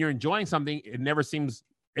when you're enjoying something, it never seems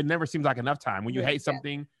like enough time. When you hate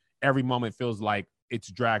something, every moment feels like it's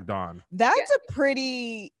dragged on. That's a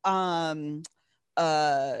pretty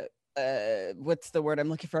what's the word I'm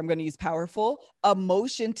looking for? I'm going to use powerful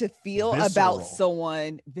emotion to feel about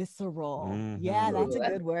someone. Visceral. Mm-hmm. Yeah, that's a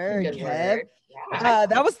good word, Kev.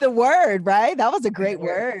 That was the word, right? That was a great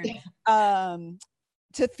word.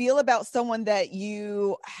 To feel about someone that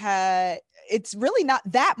you had, it's really not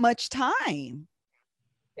that much time.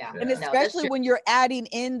 Yeah. And especially when you're adding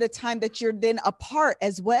in the time that you're then apart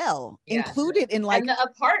as well, included in like. And the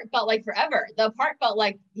apart felt like forever. The apart felt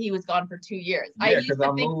like he was gone for 2 years. I used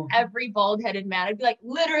to think every bald-headed man, I'd be like,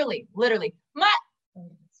 literally, Matt,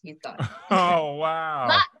 he's gone. Oh, wow.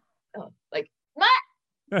 Matt. Oh, like,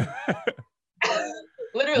 Matt.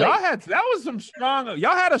 Literally.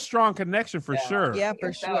 Y'all had a strong connection for sure. Yeah,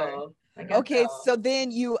 for sure. Okay, so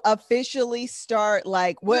then you officially start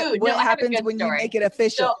like what happens when you make it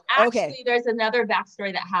official? So actually, there's another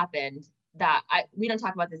backstory that happened that we don't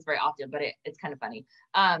talk about this very often, but it's kind of funny.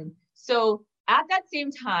 So at that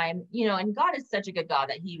same time, and God is such a good God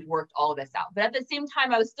that He worked all of this out. But at the same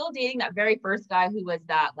time, I was still dating that very first guy who was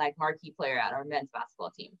that like marquee player at our men's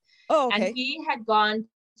basketball team. Oh, okay. And he had gone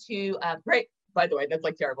to by the way, that's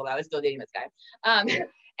like terrible. I was still dating this guy.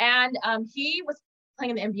 He was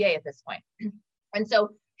playing in the NBA at this point. And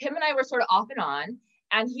so him and I were sort of off and on,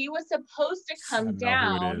 and he was supposed to come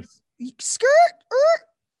down.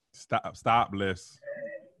 Stop, Bliss.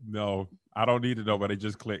 No, I don't need to know, but it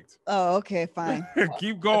just clicked. Oh, okay, fine.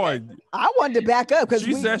 Keep going. I wanted to back up because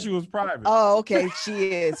she said she was private. Oh, okay,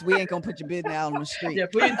 she is. We ain't gonna put your business out on the street. Yeah,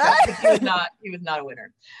 he was not a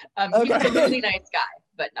winner. He was a really nice guy,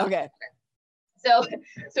 but not okay. So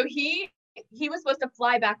he was supposed to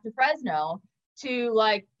fly back to Fresno to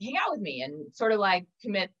like hang out with me and sort of like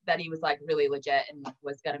commit that he was like really legit and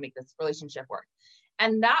was going to make this relationship work.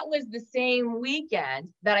 And that was the same weekend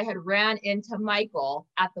that I had ran into Michael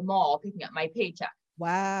at the mall picking up my paycheck.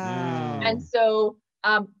 Wow. And so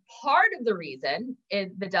part of the reason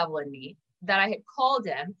is the devil in me that I had called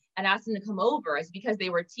him and asked him to come over is because they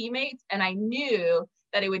were teammates, and I knew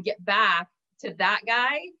that it would get back to that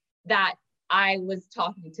guy that I was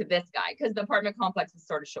talking to this guy, because the apartment complex was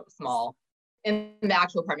sort of small in the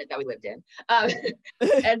actual apartment that we lived in.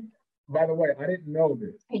 And by the way, I didn't know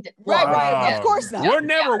this. Right. Of course not. We're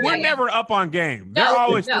never up on game. They're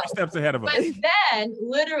always 3 steps ahead of us. But then,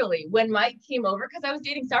 literally, when Mike came over, because I was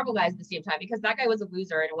dating several guys at the same time, because that guy was a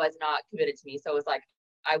loser and was not committed to me. So it was like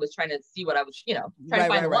I was trying to see what I was, trying to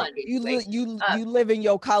find the one. You live in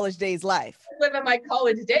your college days life. Live in my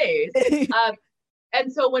college days.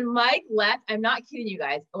 And so when Mike left, I'm not kidding you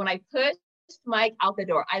guys, when I pushed Mike out the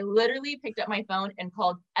door, I literally picked up my phone and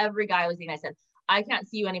called every guy I was dating. I said, I can't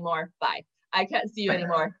see you anymore. Bye. I can't see you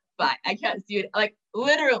anymore. Bye. I can't see you. Like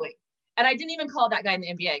literally. And I didn't even call that guy in the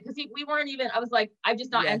NBA because we weren't even, I was like, I'm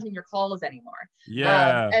just not answering your calls anymore.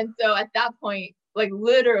 Yeah. And so at that point, like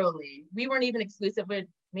literally, we weren't even exclusive with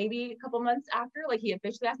maybe a couple months after, like he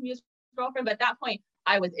officially asked me to be his girlfriend. But at that point,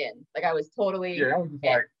 I was in. Like I was totally. Yeah, I was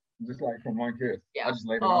just like from one kiss. Yeah. I just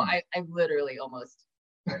laid it on. I literally almost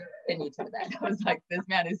pinned you to that. I was like, this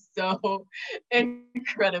man is so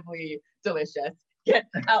incredibly delicious. Get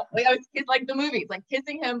out. Like I was like the movies, like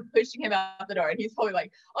kissing him, pushing him out the door. And he's totally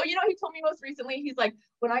like, oh, he told me most recently, he's like,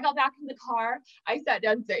 when I got back in the car, I sat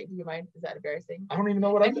down and said, do you mind? Is that embarrassing? I don't even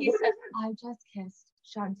know what I said. And he said, I just kissed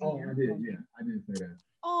Shantae. Oh, I did. Yeah, I did say that.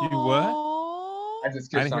 Oh, you what? I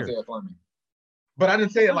just kissed Shantae Fleming. But I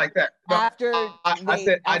didn't say it like that. No, I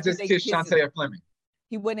said I just kissed Shantae Fleming.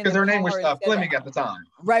 He went in because her name was Fleming at the time.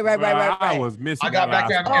 Right. I was missing. I got back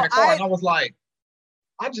there in the car and I was like,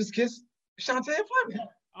 I just kissed Shantae Fleming.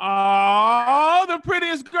 Oh, the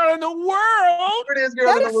prettiest girl in the world. Prettiest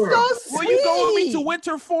girl in the world. So sweet. Will you go with me to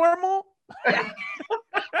winter formal?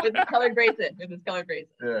 With his colored bracelet.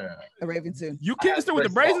 Yeah. A raven soon. You kissed her with the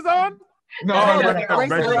braces on? No.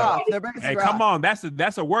 Hey, come on.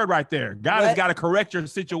 That's a word right there. God has got to correct your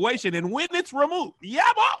situation, and when it's removed,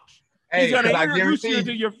 boss. Hey, I guarantee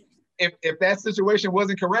you, if that situation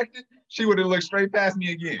wasn't corrected, she would have looked straight past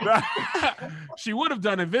me again. She would have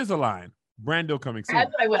done Invisalign. Brando coming soon.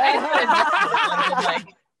 That's what I would.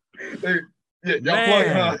 Yeah, y'all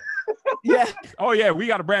playing, huh? Yeah. Oh yeah, we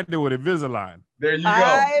got a Brando with Invisalign. There you go.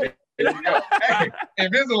 There you go. Hey,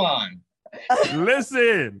 Invisalign.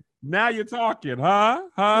 Listen, Now you're talking, huh?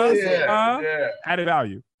 Yeah. Added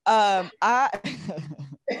value.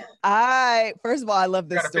 I first of all, I love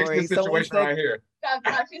this story. Fix this situation right here.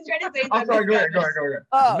 She's trying to say I'm sorry. Go ahead.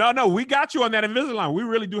 Oh. No, we got you on that Invisalign. We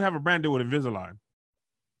really do have a brand deal with Invisalign.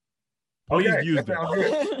 Please use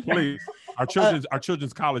it. Please. Our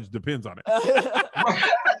children's college depends on it.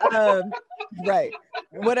 Right.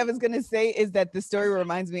 What I was gonna say is that the story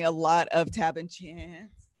reminds me a lot of Tab and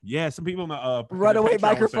Chance. Yeah, some people in the runaway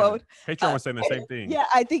microphone. Patreon was saying the same thing. Yeah,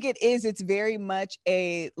 I think it is. It's very much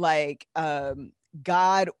a like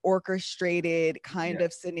God orchestrated kind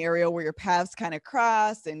of scenario where your paths kind of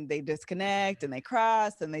cross and they disconnect and they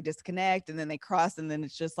cross and they disconnect and then they cross and then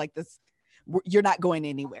it's just like this. You're not going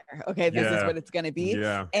anywhere. Okay, this is what it's going to be.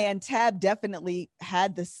 Yeah. And Tab definitely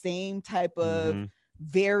had the same type of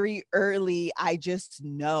very early. I just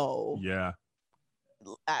know. Yeah.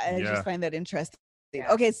 I just find that interesting.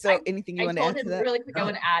 Okay, so anything you want to add to that? Really quick, I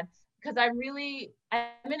want to add because I'm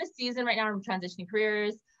in a season right now. I'm transitioning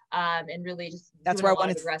careers. And really just that's where I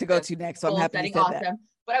wanted to go to next. So I'm happy you said that.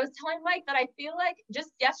 But I was telling Mike that I feel like just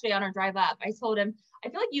yesterday on our drive up, I told him, I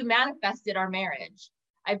feel like you manifested our marriage.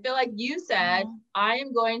 I feel like you said, I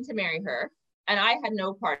am going to marry her. And I had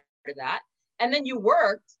no part of that. And then you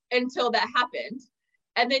worked until that happened.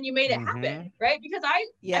 And then you made it happen, right? Because I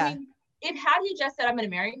mean, if had you just said, I'm going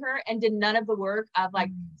to marry her and did none of the work of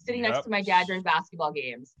like sitting next to my dad during basketball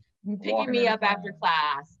games, picking me up after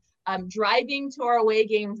class, driving to our away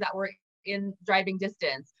games that were in driving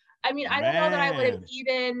distance. I mean, I don't know that I would have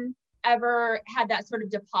even ever had that sort of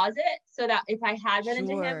deposit so that if I had been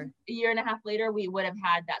into him a year and a half later, we would have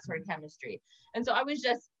had that sort of chemistry. And so I was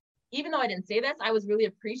just, even though I didn't say this, I was really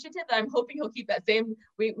appreciative that I'm hoping he'll keep that same,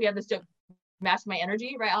 we have this joke, match my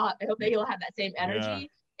energy, right? I hope that he'll have that same energy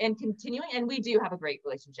and continuing. And we do have a great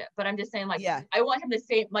relationship, but I'm just saying like, I want him to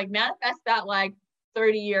say, like manifest that like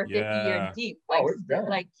 30-year, 50-year deep,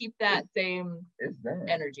 like keep that same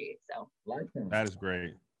energy. So that is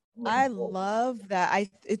great. I love that.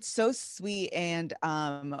 It's so sweet and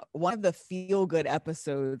one of the feel good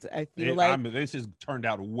episodes. I feel like this has turned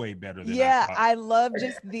out way better than I love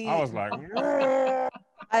just I was like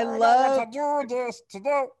I love to do this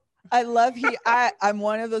today. I'm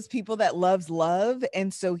one of those people that loves love.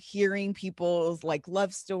 And so hearing people's like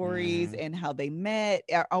love stories and how they met,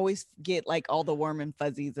 I always get like all the warm and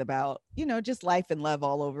fuzzies about, just life and love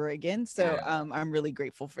all over again. So I'm really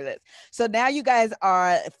grateful for this. So now you guys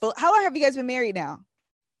are how long have you guys been married now?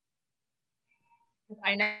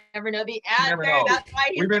 I never know the answer. That's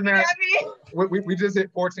why we've been married. We just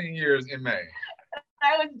hit 14 years in May.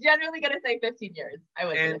 I was generally going to say 15 years.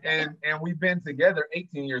 And we've been together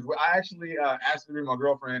 18 years. I actually asked her to be my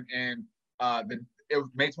girlfriend, and it was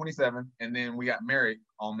May 27th, and then we got married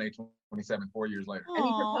on May 27th, 4 years later. And he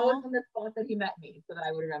proposed on the spot that he met me, so that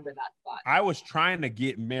I would remember that spot. I was trying to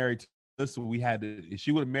get married. Listen, if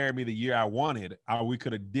she would have married me the year I wanted, we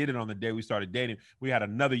could have did it on the day we started dating. We had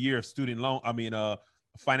another year of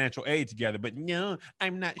financial aid together, but no,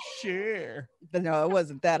 I'm not sure. But no, it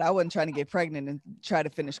wasn't that. I wasn't trying to get pregnant and try to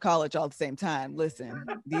finish college all at the same time. Listen,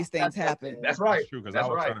 these things happen. That's right. That's true, because I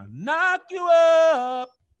was trying to knock you up.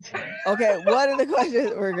 Okay, what are the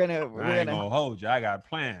questions we're gonna hold you? I got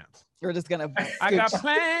plans. We're just gonna. I got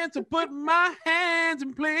plans to put my hands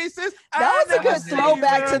in places. That was a good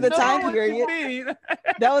throwback to the time period.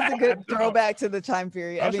 That was a good throwback to the time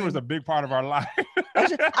period. Usher was a big part of our life.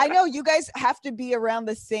 I know you guys have to be around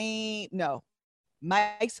the same. No,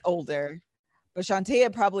 Mike's older, but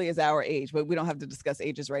Shantae probably is our age, but we don't have to discuss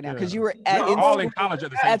ages right now because you were all in college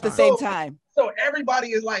at the same time. So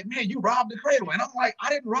everybody is like, man, you robbed the cradle. And I'm like, I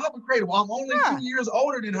didn't rob the cradle. I'm only 2 years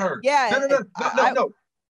older than her. Yeah.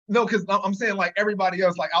 No, because I'm saying like everybody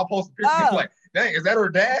else, like I'll post a picture like, dang, is that her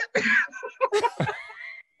dad?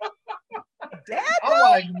 Dad? I'm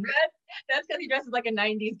like, that's because he dresses like a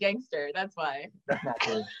 90s gangster. That's why. That's not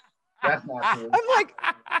true. That's not true. I'm like,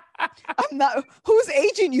 I'm not. Who's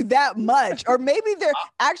aging you that much? Or maybe they're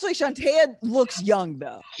actually Shantae looks young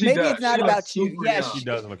though. Maybe it's not about you. Yes, she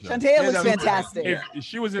does look young. Shantae looks fantastic. If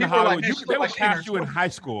she was in Hollywood, they would cast you in high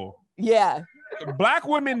school. Yeah. Black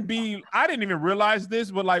women I didn't even realize this,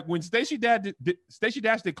 but like when Stacey Dash did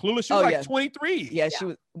Clueless, she was like 23. Yeah, she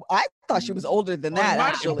was. I thought she was older than that.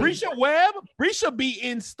 Actually, Brisha be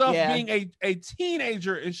in stuff being a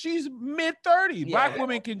teenager, and she's mid-30s. Black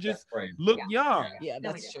women can just look young. Yeah,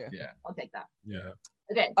 that's true. Yeah, I'll take that. Yeah.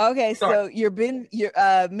 Okay. So you're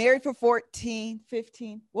married for 14,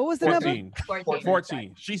 15. What was the 14. number?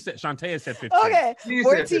 14. She said Shantae said 15. Okay,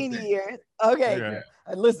 14 years. Okay. Yeah.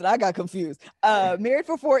 Listen, I got confused. Married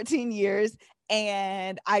for 14 years,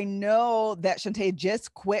 And I know that Shantae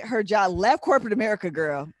just quit her job, left corporate America,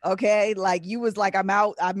 girl. Okay. Like you was like, I'm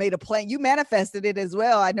out. I made a plan. You manifested it as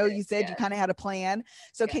well. I know you said you kind of had a plan.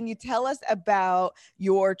 So can you tell us about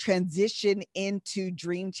your transition into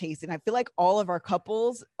dream chasing? I feel like all of our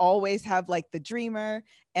couples always have like the dreamer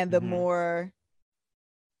and the more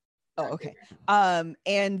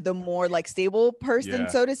and the more like stable person,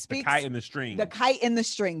 so to speak. The kite and the string. The kite and the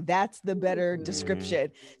string. That's the better description.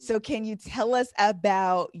 So can you tell us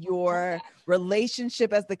about your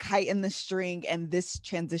relationship as the kite and the string and this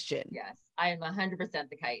transition? Yes, I am 100%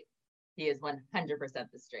 the kite. He is 100%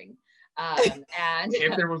 the string. And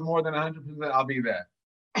if there was more than 100%, I'll be that.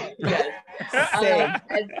 Yes.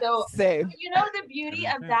 And so, you know, the beauty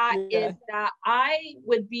of that is that I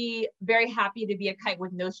would be very happy to be a kite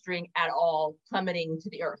with no string at all, plummeting to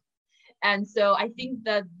the earth. And so I think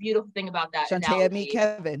the beautiful thing about that Shantae, meet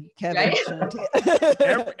Kevin. Right?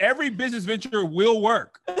 every business venture will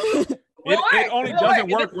work. It only doesn't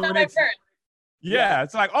work when it's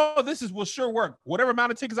it's like, oh, will sure work. Whatever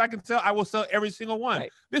amount of tickets I can sell, I will sell every single one.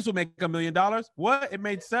 Right. This will make $1 million. What? It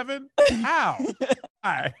made 7? How?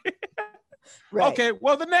 Right. Okay,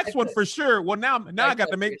 well, the next one for sure. Well, now I got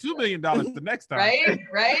to make $2 million the next time.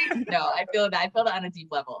 Right. No, I feel that on a deep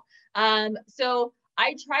level. So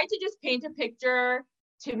I tried to just paint a picture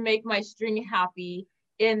to make my string happy,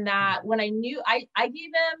 in that when I knew I gave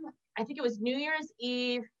him, I think it was New Year's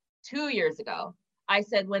Eve 2 years ago, I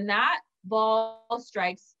said, when that ball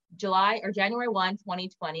strikes January 1,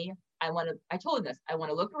 2020, I told him this, I want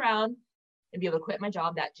to look around and be able to quit my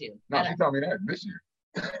job that June. No, she told me that this year.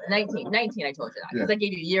 19, I told you that, because I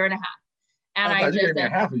gave you a year and a half. And I just gave me a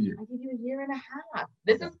half a year. I gave you a year and a half.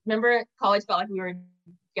 This is, remember, college felt like we were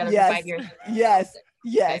together for 5 years. Yes.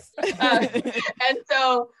 And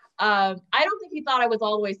so I don't think he thought I was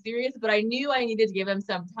all the way serious, but I knew I needed to give him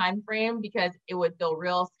some time frame, because it would feel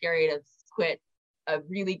real scary to quit a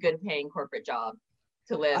really good paying corporate job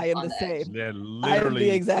to live. I am the same. Yeah, literally, I am the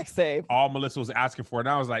exact same. All Melissa was asking for, and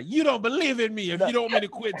I was like, you don't believe in me if you don't want me to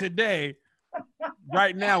quit today.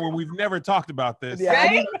 Right now, when we've never talked about this. Yeah,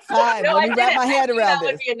 right? Let me wrap my head around this. That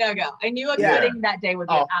would be a no-go. I knew quitting that day would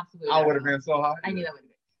be absolutely I would have been so hot. I knew that would be.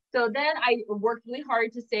 So then I worked really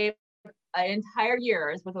hard to save an entire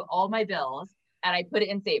year's with all my bills, and I put it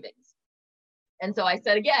in savings. And so I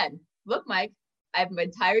said again, look, Mike, I have an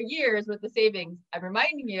entire year's with the savings. I'm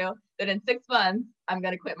reminding you that in 6 months, I'm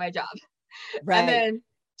going to quit my job. Right. And then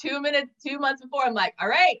 2 months before, I'm like, all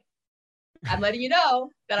right, I'm letting you know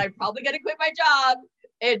that I'm probably going to quit my job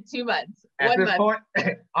in 2 months. At this point,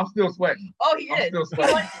 I'm still sweating. Oh, he is. He wants to talk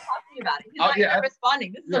to me about it. He's not even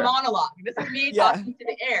responding. This is a monologue. This is me talking to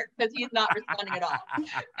the air, because he's not responding at all.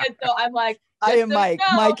 And so I'm like, I am Mike.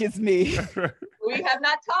 Mike is me. We have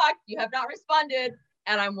not talked. You have not responded.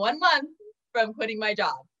 And I'm 1 month from quitting my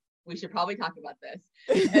job. We should probably talk about this.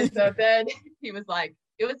 And so then he was like,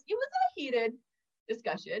 it was a heated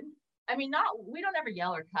discussion. I mean, we don't ever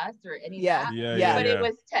yell or cuss or any of that. But it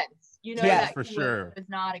was tense. You know, that for he sure. was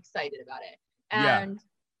not excited about it. And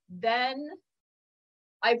then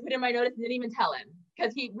I put in my notice and didn't even tell him,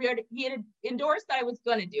 because he had endorsed that I was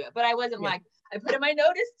going to do it, but I wasn't like, I put in my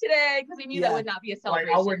notice today, because I knew that would not be a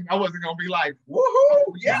celebration. Like I wasn't gonna be like,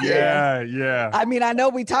 woohoo, yeah. I mean, I know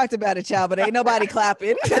we talked about it, child, but ain't nobody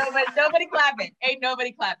clapping. nobody clapping. Ain't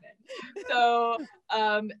nobody clapping. So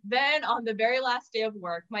then on the very last day of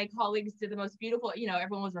work, my colleagues did the most beautiful,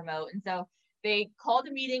 everyone was remote. And so they called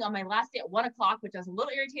a meeting on my last day at 1 o'clock, which I was a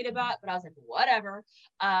little irritated about, but I was like, whatever.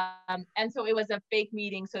 And so it was a fake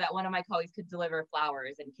meeting so that one of my colleagues could deliver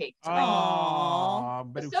flowers and cake to my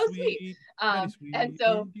home. It was so sweet. And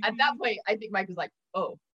so at that point, I think Mike was like,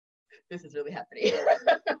 oh, this is really happening.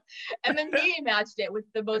 And then he matched it with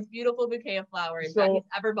the most beautiful bouquet of flowers that he's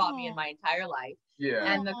ever bought me in my entire life.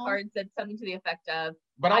 Yeah. And the card said something to the effect of,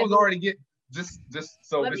 but I was already getting just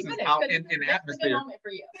so this is out in atmosphere. Moment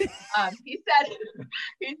for you. He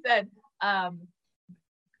said,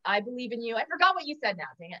 I believe in you. I forgot what you said now,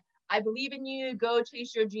 dang it. I believe in you. Go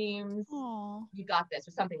chase your dreams. Aww. You got this,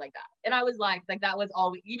 or something like that. And I was like that was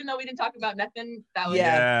all even though we didn't talk about nothing, that was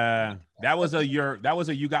that was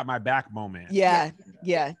a you got my back moment. Yeah.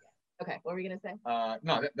 Okay, what were you gonna say?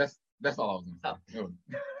 No, that's all I was gonna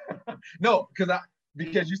say. No,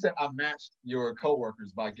 because you said I matched your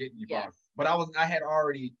coworkers by getting you flowers, but I had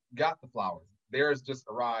already got the flowers. Theirs just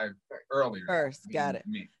arrived earlier. First, got it.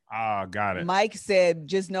 Me. Got it. Mike said,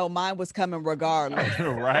 just know mine was coming regardless.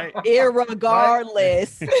 Right?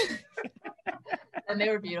 Irregardless. And they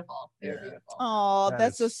were beautiful. Oh,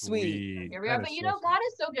 that's so sweet. Here we are. But God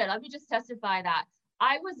is so good. Let me just testify that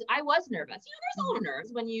I was nervous. There's a little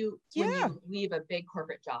nerves when you leave a big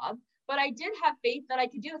corporate job. but I did have faith that I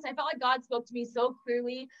could do this. I felt like God spoke to me so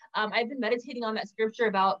clearly. I've been meditating on that scripture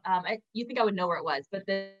about, you think I would know where it was, but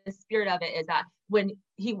the spirit of it is that when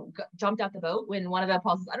he jumped out the boat, when one of the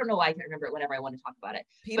apostles, I don't know why I can't remember it whenever I want to talk about it,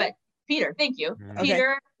 but Peter, thank you. Okay.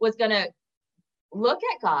 Peter was going to look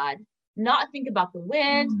at God, not think about the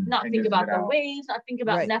wind, not think about the waves, not think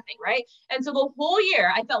about nothing, right? And so the whole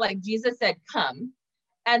year, I felt like Jesus said, come.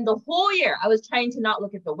 And the whole year, I was trying to not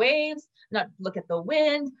look at the waves, not look at the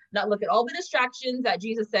wind, not look at all the distractions that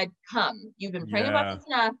Jesus said, come. You've been praying about this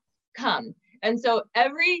enough, come. And so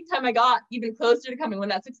every time I got even closer to coming, when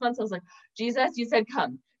that 6 months, I was like, Jesus, you said,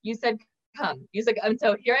 come. You said, come. You said, and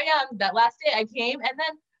so here I am. That last day I came. And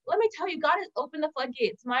then let me tell you, God has opened the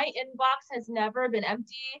floodgates. My inbox has never been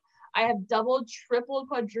empty. I have doubled, tripled,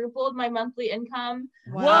 quadrupled my monthly income.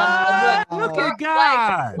 What? Look at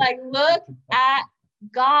God. Like look at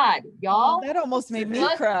God, y'all. That almost made me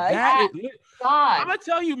cry. God. I'm gonna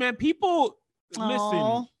tell you, man, people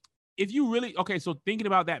listen, if you really so thinking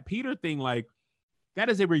about that Peter thing, like that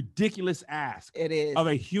is a ridiculous ask. It is of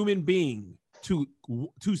a human being to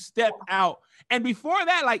step out. And before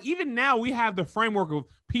that, like even now we have the framework of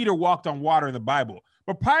Peter walked on water in the Bible.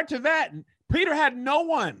 But prior to that, Peter had no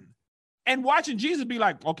one. And watching Jesus be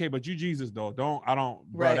like, okay, but you Jesus though,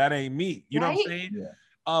 bro, that ain't me. You know what I'm saying?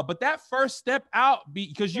 Yeah. But that first step out,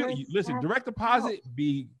 because you listen, direct deposit,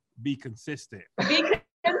 be consistent. Be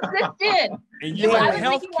consistent. And you have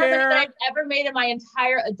healthcare that I've ever made in my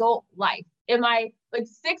entire adult life. In my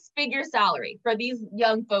 6-figure salary for these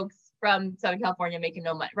young folks from Southern California making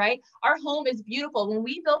no money, right? Our home is beautiful. When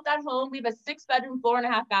we built that home, we have a 6-bedroom,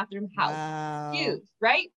 4.5-bathroom house. Wow. Huge,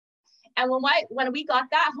 right? And when we got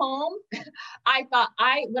that home, I thought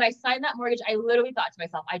when I signed that mortgage, I literally thought to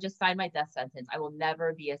myself, I just signed my death sentence. I will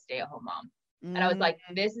never be a stay-at-home mom. And I was like,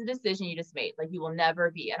 this is a decision you just made. Like, you will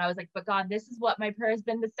never be. And I was like, but God, this is what my prayer has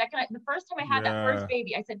been. The first time I had that first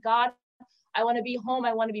baby, I said, God, I want to be home.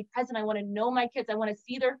 I want to be present. I want to know my kids. I want to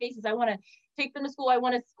see their faces. I want to take them to school. I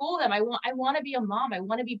want to school them. I want to be a mom. I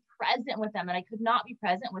want to be present with them. And I could not be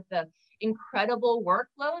present with the incredible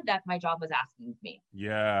workload that my job was asking of me.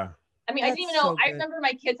 Yeah. I mean, I didn't even know. I remember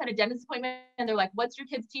my kids had a dentist appointment and they're like, what's your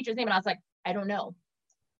kid's teacher's name? And I was like, I don't know.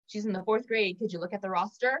 She's in the 4th grade. Could you look at the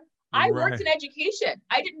roster? I worked in education.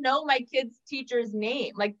 I didn't know my kid's teacher's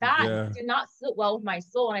name. Like that did not sit well with my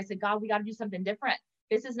soul. And I said, God, we got to do something different.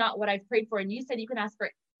 This is not what I've prayed for. And you said you can ask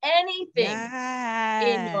for anything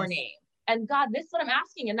in your name. And God, this is what I'm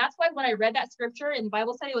asking. And that's why when I read that scripture in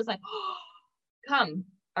Bible study, it was like, oh, come.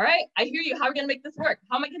 All right, I hear you. How are we going to make this work?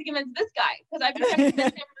 How am I going to convince this guy? Because I've been trying to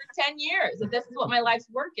convince him for 10 years that this is what my life's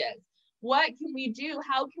work is. What can we do?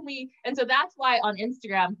 How can we? And so that's why on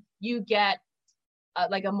Instagram, you get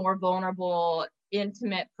like a more vulnerable,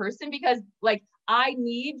 intimate person, because like, I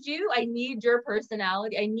need you. I need your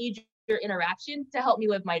personality. I need your interaction to help me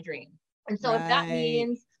live my dream. And so if that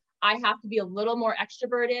means I have to be a little more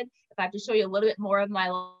extroverted, if I have to show you a little bit more of my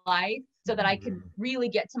life so that I can really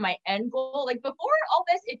get to my end goal. Like before all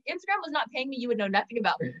this, if Instagram was not paying me, you would know nothing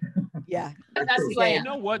about me. Yeah. That's who I am.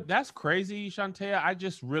 You know what? That's crazy, Shantea. I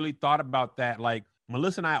just really thought about that. Like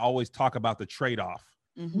Melissa and I always talk about the trade-off,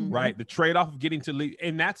 right? The trade-off of getting to leave.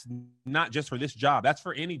 And that's not just for this job. That's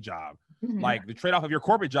for any job. Like the trade-off of your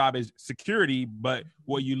corporate job is security, but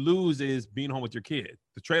what you lose is being home with your kid.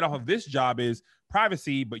 The trade-off of this job is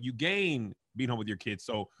privacy, but you gain being home with your kids.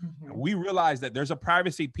 So we realize that there's a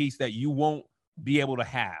privacy piece that you won't be able to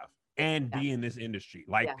have and be in this industry.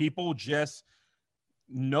 Like people just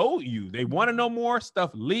know you. They want to know more.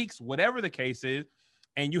 Stuff leaks, whatever the case is.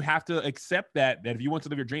 And you have to accept that if you want to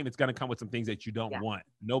live your dream, it's going to come with some things that you don't want.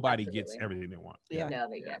 Nobody gets everything they want. No,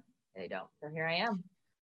 they don't. So here I am.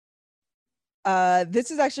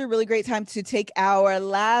 This is actually a really great time to take our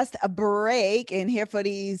last break and here for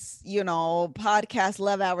these, podcast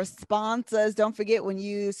Love Hour sponsors. Don't forget, when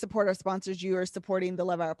you support our sponsors, you are supporting the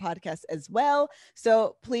Love Hour podcast as well.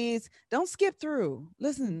 So please don't skip through.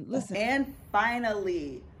 Listen. And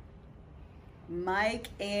finally, Mike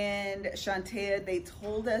and Shantea, they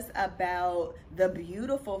told us about the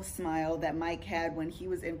beautiful smile that Mike had when he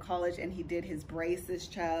was in college and he did his braces,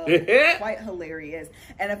 child. Quite hilarious.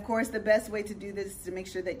 And of course, the best way to do this is to make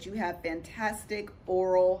sure that you have fantastic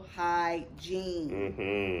oral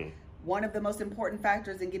hygiene. One of the most important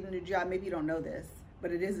factors in getting a new job, maybe you don't know this,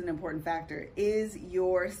 but it is an important factor, is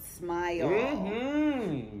your smile.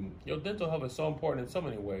 Your dental health is so important in so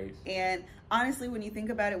many ways. And honestly, when you think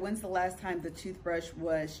about it, when's the last time the toothbrush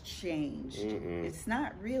was changed? It's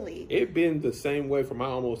not really. It's been the same way for my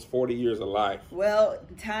almost 40 years of life. Well,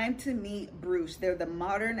 time to meet Bruce. They're the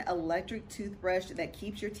modern electric toothbrush that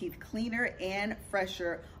keeps your teeth cleaner and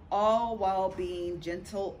fresher all while being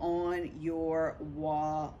gentle on your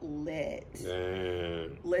wallet.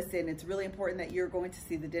 Listen, it's really important that you're going to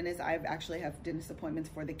see the dentist. I actually have dentist appointments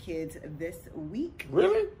for the kids this week.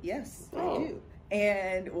 Really? Yes, I do.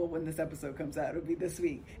 And well, when this episode comes out, it'll be this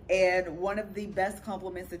week. And one of the best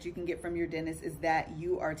compliments that you can get from your dentist is that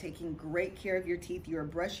you are taking great care of your teeth. You are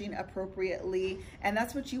brushing appropriately, and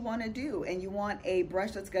that's what you want to do. And you want a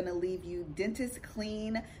brush that's going to leave you dentist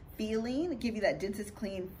clean feeling, give you that dentist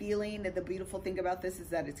clean feeling. And the beautiful thing about this is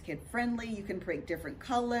that it's kid friendly. You can pick different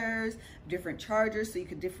colors, different chargers, so you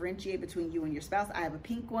can differentiate between you and your spouse. I have a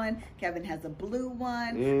pink one. Kevin has a blue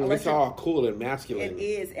one. It's all cool and masculine. It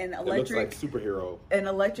is. And electric, it looks like superhero. And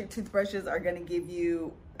electric toothbrushes are going to give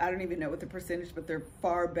you, I don't even know what the percentage, but they're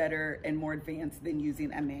far better and more advanced than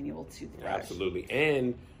using a manual toothbrush. Absolutely.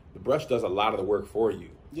 And the brush does a lot of the work for you.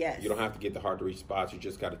 Yes. You don't have to get the hard to reach spots. You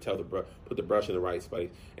just got to tell the brush, put the brush in the right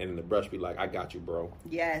space, and then the brush be like, I got you, bro.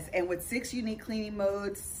 Yes. And with 6 unique cleaning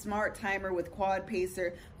modes, smart timer with quad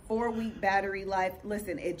pacer, 4-week battery life.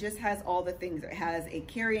 Listen, it just has all the things. It has a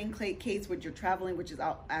carrying case when you're traveling, which is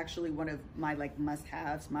actually one of my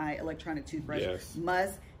must-haves. My electronic toothbrush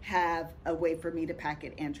must have a way for me to pack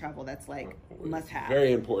it and travel. That's must-have.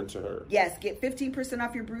 Very important to her. Yes, get 15%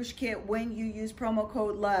 off your Bruce kit when you use promo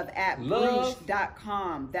code LOVE at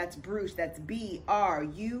Bruce.com. That's Bruce. That's BRUUSH.com.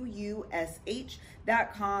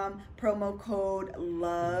 Promo code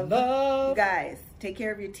LOVE. You guys, take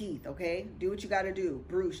care of your teeth, okay? Do what you got to do.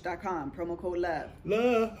 Bruce.com. Promo code LOVE.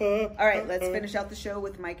 All right, let's finish out the show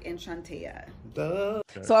with Mike and Shantea. So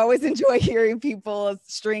I always enjoy hearing people's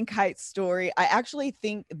string kite story. I actually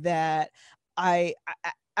think that I'm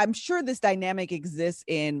sure this dynamic exists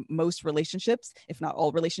in most relationships, if not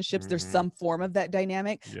all relationships. There's some form of that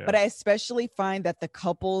dynamic, but I especially find that the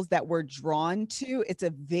couples that we're drawn to, it's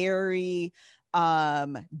a very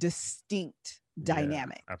distinct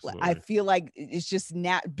dynamic. I feel like it's just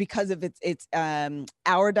because of it's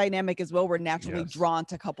our dynamic as well. We're naturally drawn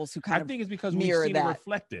to couples who kind of, I think it's because we've seen it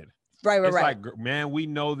reflected. Right. It's like, man, we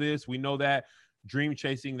know this, we know that. Dream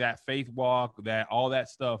chasing, that faith walk, that all that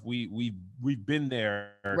stuff, we've been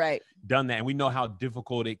there, done that, and we know how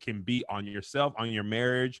difficult it can be on yourself, on your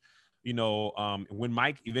marriage. You know, when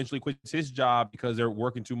Mike eventually quits his job because they're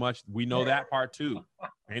working too much, we know that part too.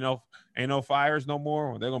 Ain't no fires no more.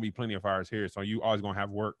 Well, there are gonna be plenty of fires here, so you always gonna have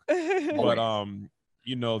work. But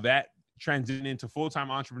you know, that transition into full-time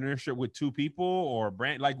entrepreneurship with 2 people or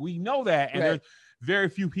brand, like, we know that, and there's very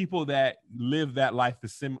few people that live that life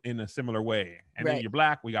in a similar way. And then you're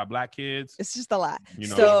Black. We got Black kids. It's just a lot. You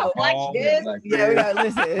know, so listen,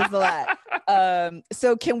 it's a lot.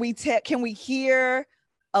 So can we hear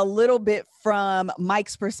a little bit from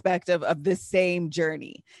Mike's perspective of this same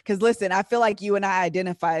journey? Because listen, I feel like you and I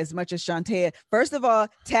identify as much as Shantea. First of all,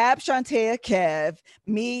 Tab, Shantea, Kev,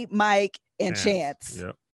 me, Mike, and Chance.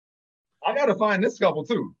 Yep. I gotta find this couple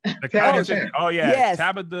too.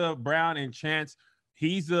 Tabitha Brown and Chance.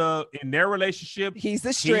 He's in their relationship. He's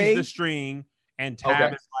the string, and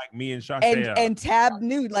Tab is like me and Shantea. And Tab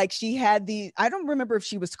knew, like, she had I don't remember if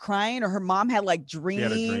she was crying or her mom had like dreams. She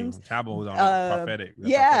had a dream. Tab was on prophetic.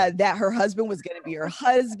 That her husband was going to be her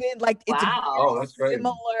husband. Like, it's that's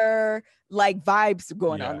similar like vibes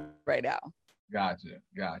going on right now. Gotcha.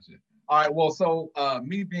 All right. Well, so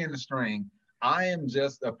me being the string, I am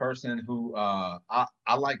just a person who I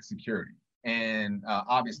like security. And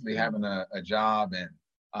obviously having a job and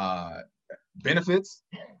benefits,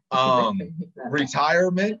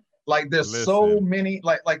 retirement, like there's so many,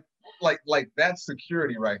 like that's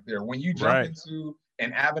security right there. When you jump into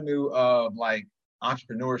an avenue of like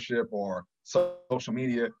entrepreneurship or social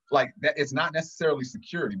media, like that, it's not necessarily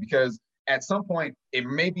security, because at some point it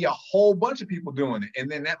may be a whole bunch of people doing it, and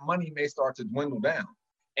then that money may start to dwindle down.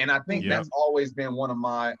 And I think that's always been one of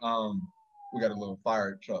my we got a little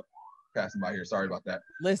fire truck passing by here. Sorry about that.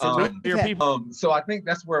 Listen, so I think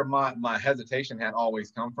that's where my hesitation had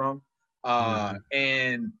always come from.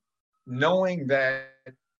 And knowing that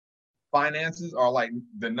finances are like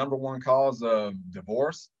the number one cause of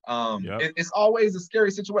divorce, it's always a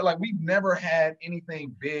scary situation. Like, we've never had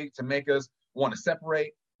anything big to make us want to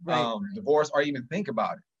separate, divorce, or even think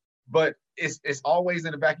about it. But it's always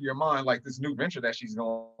in the back of your mind, like this new venture that she's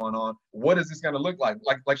going on. What is this going to look like?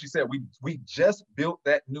 Like she said, we just built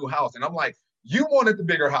that new house, and I'm like, you wanted the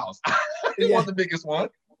bigger house. I didn't want the biggest one.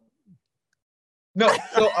 No,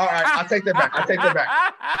 so all right, I take that back. I take that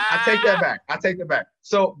back.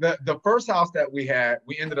 So the first house that we had,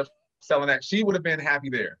 we ended up selling that. She would have been happy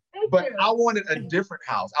there, but I wanted a different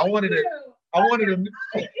house. I wanted it. I wanted to.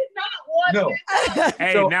 I did not want No.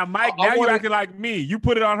 Hey, So, now Mike, I now you wanted- acting like me. You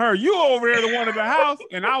put it on her. You over there the one in the house,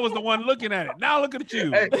 and I was the one looking at it. Now look at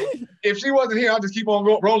you. Hey, if she wasn't here, I'll just keep on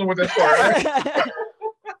rolling with that story. Right?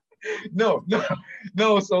 No.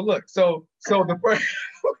 So look, so the first.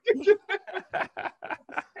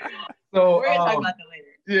 So We're gonna talk about that later.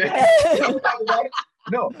 Yeah.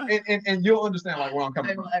 No, and you'll understand like where I'm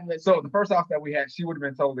coming from. So the first house that we had, she would have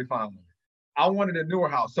been totally fine with it. I wanted a newer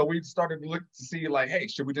house, so we started to look to see like, hey,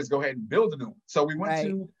 should we just go ahead and build a new one? So we went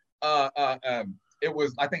to it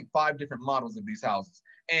was I think 5 different models of these houses,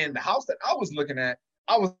 and the house that I was looking at,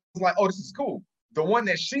 I was like, oh, this is cool. The one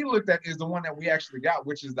that she looked at is the one that we actually got,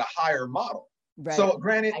 which is the higher model. Right. So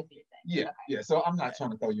granted, yeah. So I'm not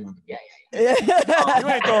trying to throw you under the bus. You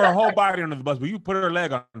ain't throw her whole body under the bus, but you put her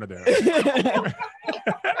leg under there.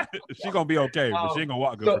 She gonna be okay, but she ain't gonna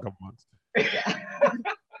walk good for a couple months.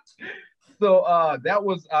 So that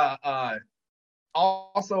was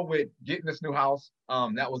also with getting this new house.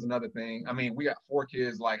 That was another thing. I mean, we got 4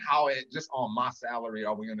 kids. Like, how it just on my salary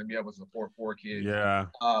are we going to be able to support 4 kids? Yeah.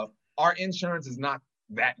 Our insurance is not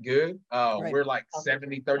that good. We're like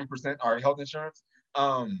 70-30% our health insurance.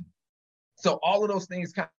 So all of those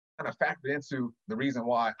things kind of factored into the reason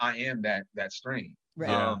why I am that strain.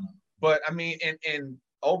 Right. But I mean, and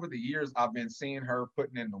over the years, I've been seeing her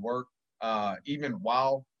putting in the work, even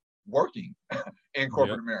while working in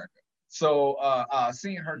corporate America. So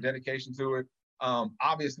seeing her dedication to it,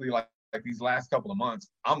 obviously like these last couple of months,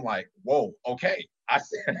 I'm like, whoa, okay, I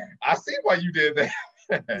see why you did that.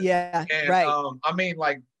 Yeah, and, right. I mean,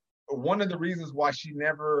 like, one of the reasons why she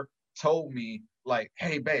never told me like,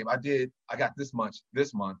 hey babe, I got this much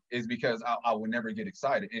this month is because I would never get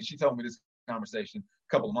excited. And she told me this conversation a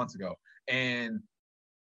couple of months ago. And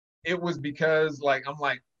it was because like, I'm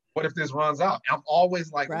like, what if this runs out? I'm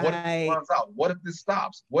always like, what if this runs out? What if this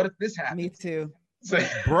stops? What if this happens? Me too.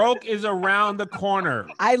 Broke is around the corner.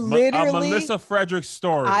 I literally Melissa Frederick's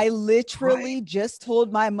story. I literally just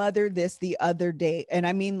told my mother this the other day, and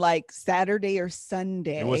I mean like Saturday or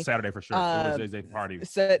Sunday. It was Saturday for sure. It was Isaiah's party.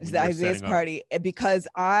 So Isaiah's party, because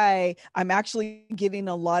I'm actually getting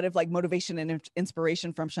a lot of like motivation and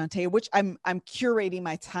inspiration from Shantae, which I'm curating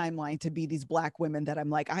my timeline to be these Black women that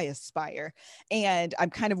I'm like, I aspire, and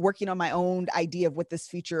I'm kind of working on my own idea of what this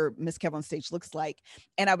future Miss Kev on Stage looks like.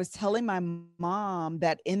 And I was telling my mom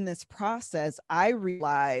that in this process, I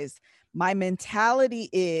realized my mentality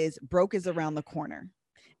is broke is around the corner.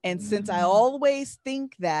 And since I always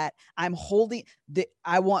think that I'm holding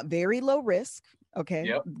I want very low risk.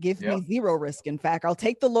 Okay. Give me 0 risk. In fact, I'll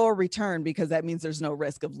take the lower return because that means there's no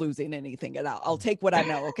risk of losing anything at all. I'll take what I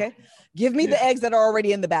know. Okay. Give me the eggs that are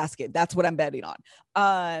already in the basket. That's what I'm betting on.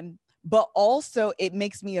 But also it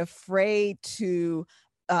makes me afraid to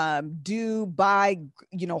hire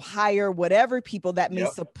whatever people that may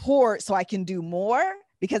support so I can do more,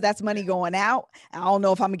 because that's money going out. I don't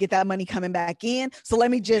know if I'm gonna get that money coming back in. So let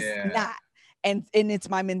me just not. And it's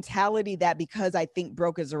my mentality that because I think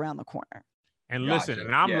broke is around the corner. And listen,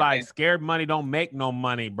 and I'm like, scared money don't make no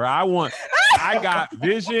money, bro. I got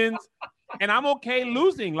visions and I'm okay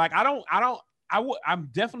losing. Like I'm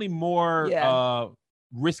definitely more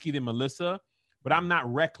risky than Melissa, but I'm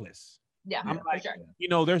not reckless. Yeah, I'm like,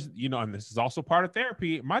 there's, and this is also part of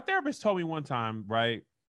therapy. My therapist told me one time, right?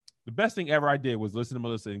 The best thing ever I did was listen to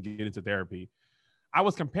Melissa and get into therapy. I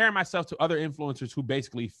was comparing myself to other influencers who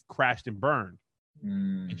basically crashed and burned.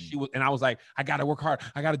 And I was like, I got to work hard.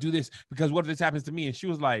 I got to do this because what if this happens to me? And she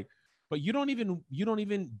was like, but you don't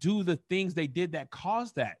even do the things they did that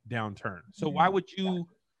caused that downturn. So why would you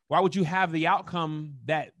have the outcome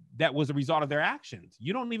that was a result of their actions?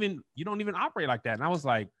 You don't even operate like that. And I was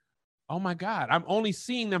like, oh my God, I'm only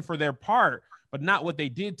seeing them for their part, but not what they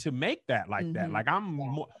did to make that like that. Like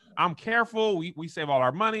I'm careful. We save all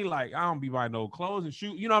our money. Like I don't be buying no clothes and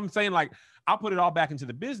shoes. You know what I'm saying? Like I'll put it all back into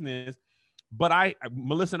the business. But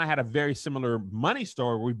Melissa and I had a very similar money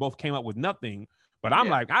story where we both came up with nothing. But I'm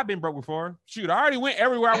like, I've been broke before. Shoot, I already went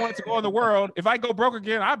everywhere I wanted to go in the world. If I go broke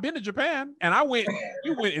again, I've been to Japan and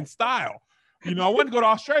you went in style. I wanted to go to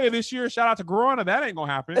Australia this year. Shout out to Corona. That ain't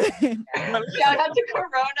gonna happen. Shout out to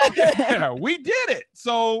Corona. Yeah, we did it.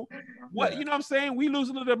 So what, you know what I'm saying? We lose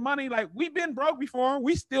a little bit of money. Like we've been broke before.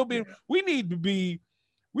 We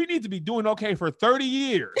need to be doing okay for 30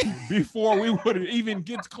 years before we would even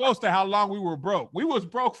get close to how long we were broke. We was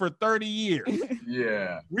broke for 30 years.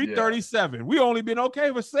 Yeah. We 37. We only been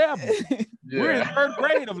okay for 7. We're in 3rd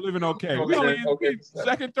grade of living okay. We only in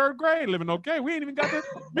 2nd, 3rd grade living okay. We ain't even got to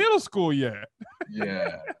middle school yet.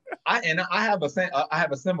 Yeah. I have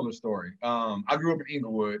a similar story. I grew up in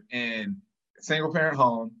Inglewood and single parent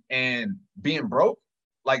home, and being broke,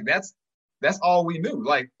 like that's That's all we knew.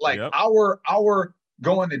 Like Yep. our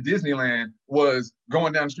going to Disneyland was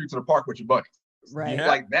going down the street to the park with your buddies. Right. Yeah.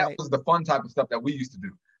 Like that was the fun type of stuff that we used to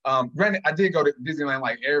do. Granted, I did go to Disneyland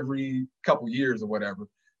like every couple years or whatever,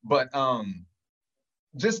 but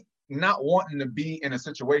just not wanting to be in a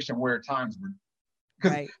situation where times were,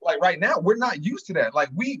 because like right now we're not used to that. Like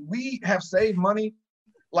we have saved money,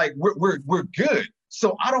 like we're good.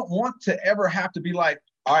 So I don't want to ever have to be like,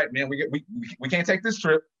 all right, man, we can't take this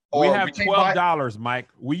trip. We have $12, Mike.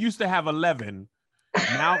 We used to have 11.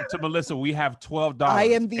 Now to Melissa, we have $12. I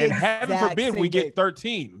am the and heaven forbid we get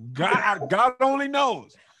 13. God only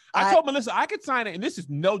knows. I told Melissa I could sign it, and this is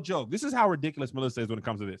no joke. This is how ridiculous Melissa is when it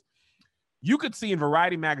comes to this. You could see in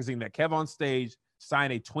Variety magazine that Kev on Stage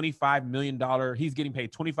signed a $25 million. He's getting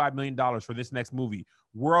paid $25 million for this next movie.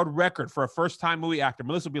 World record for a first-time movie actor.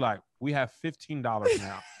 Melissa would be like, we have $15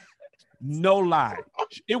 now. No lie.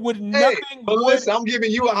 It would nothing. Melissa, I'm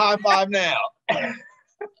giving you a high five now.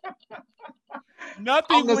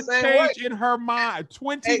 Nothing would change in her mind.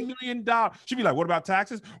 $20 million. She'd be like, what about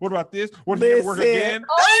taxes? What about this? What if you work again?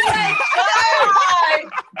 Oh my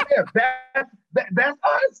God. Yeah, that's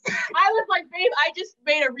us. I was like, babe, I just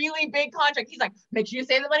made a really big contract. He's like, make sure you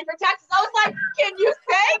save the money for taxes. I was like, can you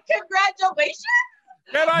say congratulations?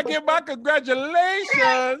 Can I get my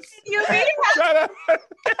congratulations? You mean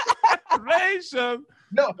congratulations?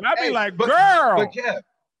 No, and I'd be like, girl. But yeah,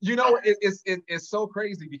 you know, it's so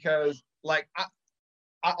crazy because like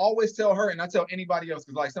I always tell her, and I tell anybody else,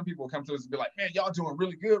 because like some people will come to us and be like, man, y'all doing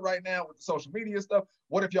really good right now with the social media stuff.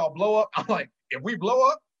 What if y'all blow up? I'm like, if we blow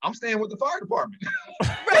up, I'm staying with the fire department.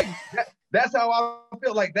 That's how I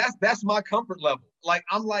feel. Like that's my comfort level. Like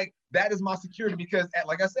I'm like, that is my security, because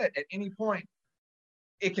like I said, at any point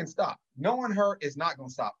it can stop. Knowing her is not gonna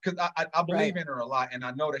stop, because I believe in her a lot, and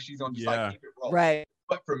I know that she's gonna just like keep it rolling. Right.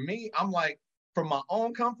 But for me, I'm like, for my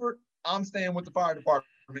own comfort, I'm staying with the fire department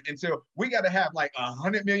until we got to have like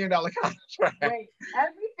 $100 million contract. Wait,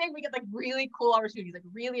 everything we get like really cool opportunities, like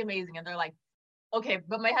really amazing, and they're like, okay,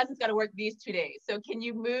 but my husband's got to work these 2 days, so can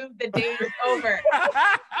you move the days over?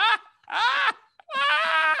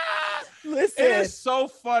 Listen, it is so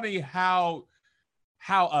funny how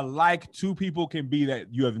alike two people can be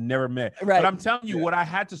that you have never met. Right. But I'm telling you, what I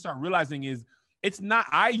had to start realizing is, it's not,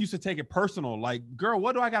 I used to take it personal. Like, girl,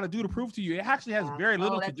 what do I got to do to prove to you? It actually has very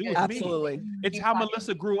little to do with me. It's how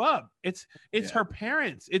Melissa grew up. It's her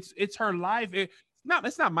parents. It's her life.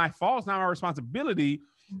 It's not my fault. It's not my responsibility.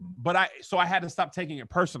 But I had to stop taking it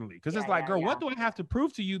personally, because it's like, girl, what do I have to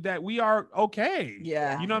prove to you that we are okay?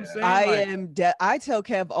 Yeah. You know what I'm saying? I tell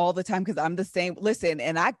Kev all the time, because I'm the same. Listen,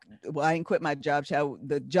 and I didn't quit my job.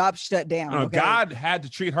 The job shut down. Okay? God had to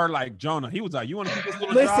treat her like Jonah. He was like, you want to keep this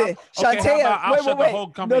little job? Listen, Shantea, I'll shut the whole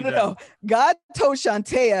company down. No. God told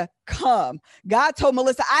Shantea, come. God told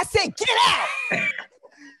Melissa, I said, get out.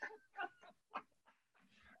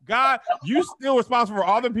 God, you still responsible for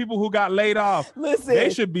all the people who got laid off. Listen, they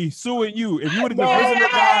should be suing you. If you would have been visiting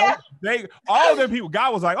God, all of them people,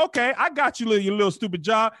 God was like, okay, I got you, your little stupid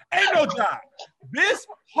job. Ain't no job. This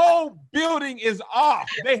whole building is off.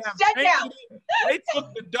 They have painted it. They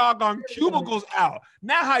took the doggone cubicles out.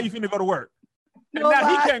 Now how you finna go to work? And now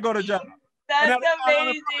he can't go to job. That's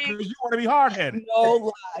amazing. You want to be hard-headed. No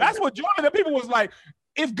lie. That's what Jordan and the people was like.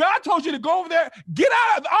 If God told you to go over there, get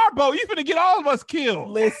out of our boat. You're gonna get all of us killed.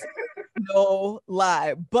 Listen, no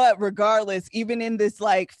lie. But regardless, even in this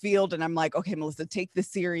like field, and I'm like, okay, Melissa, take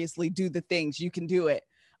this seriously. Do the things. You can do it.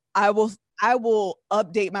 I will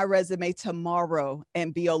update my resume tomorrow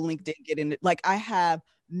and be on LinkedIn. Get in it. Like, I have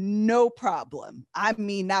no problem. I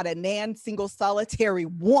mean, not a single solitary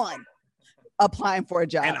one applying for a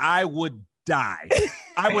job. And I would die.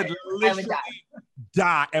 I would literally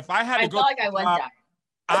die if I had to go. I would die.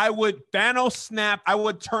 I would Thanos snap. I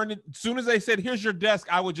would turn it as soon as they said, "Here's your desk."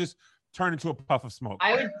 I would just turn into a puff of smoke.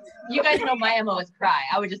 You guys know my MO is cry.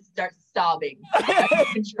 I would just start sobbing.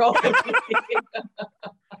 Control.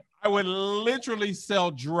 I would literally sell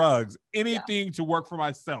drugs, anything to work for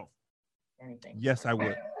myself. Anything. Yes, I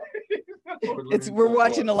would. We're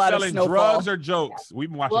watching a lot selling of Snowfall. Drugs or jokes. We've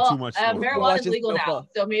been watching too much. Marijuana is legal now,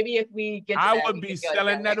 so maybe if we get, I would be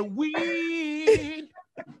selling that weed.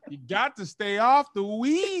 You got to stay off the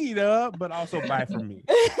weed but also buy from me.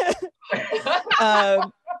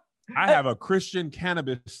 I have a Christian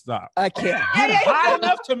cannabis stop. I can't. High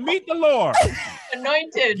enough to meet the Lord.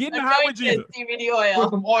 Anointed. Getting high with Jesus. CBD oil. Put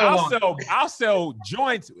some oil I'll sell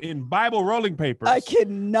joints in Bible rolling papers. I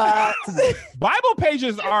cannot. Bible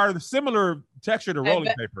pages are similar texture to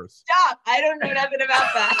rolling papers. Stop. I don't know nothing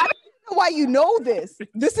about that. Why you know this?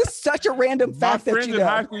 This is such a random fact. My friends in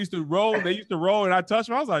high school used to roll. They used to roll, and I touched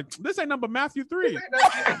them. I was like, "This ain't number Matthew 3."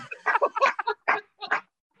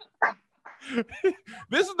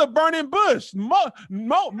 This is the burning bush.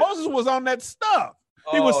 Moses was on that stuff.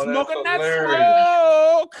 He was smoking that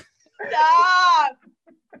smoke. Stop.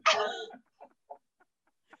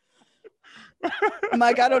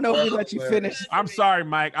 Mike, I don't know if we let you finish. I'm sorry,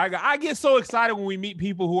 Mike. I get so excited when we meet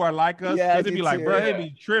people who are like us. Yeah, They be like, bro, they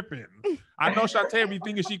be tripping. I know Shantae be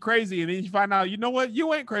thinking she crazy, and then you find out, you know what?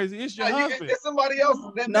 You ain't crazy. It's your husband. It's somebody else.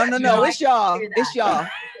 No. It's y'all. It's y'all.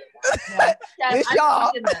 It's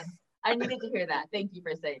y'all. I needed to hear that. Thank you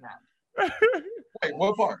for saying that. Wait,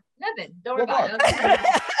 what part? Nothing. Don't worry about it.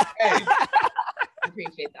 Hey. I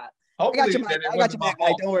appreciate that. I got your back,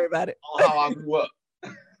 Mike. Don't worry about it. How I grew up.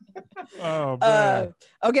 Oh man.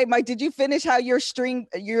 Okay, Mike, did you finish how your string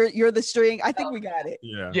you're the string? I think we got it.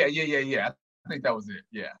 Yeah. I think that was it.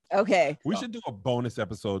 Yeah. Okay. We should do a bonus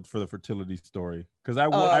episode for the fertility story because I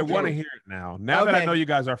want to hear it now. Now that I know you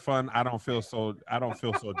guys are fun, I don't feel so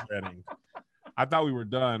dreading. I thought we were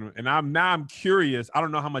done, and I'm curious. I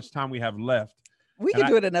don't know how much time we have left. We can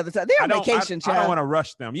do it another time. They're on vacation, I don't want to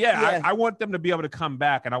rush them. Yeah. I want them to be able to come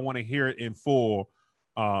back, and I want to hear it in full.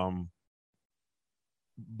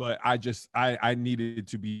 But I needed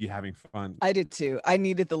to be having fun. I did too. I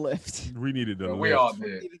needed the lift. We needed the lift. We all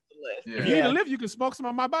did. Yeah. If you need a lift, you can smoke some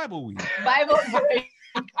of my Bible weed. Bible weed.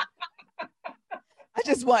 I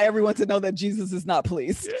just want everyone to know that Jesus is not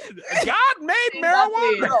pleased. God made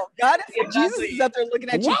marijuana. No, Jesus is out there looking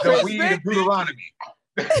at you. The weed of Deuteronomy.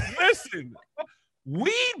 Listen,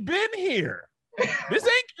 weed been here. This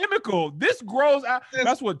ain't chemical. This grows out.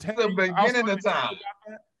 That's what the beginning of time.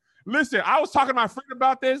 Listen, I was talking to my friend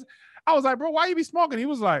about this. I was like, bro, why you be smoking? He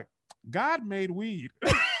was like, God made weed.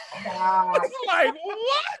 I was like,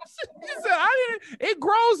 what? He said, it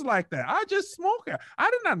grows like that. I just smoke it.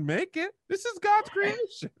 I did not make it. This is God's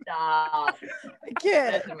creation. Stop. I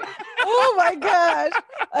can't. Oh my gosh.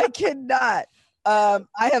 I cannot. I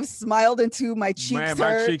have smiled into my cheeks. Man,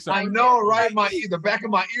 my cheeks are. I know, right? The back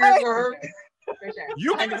of my ears hurt. For sure.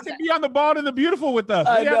 You guys can be on The Bald and the Beautiful with us.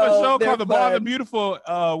 We have a show called The Bald and the Beautiful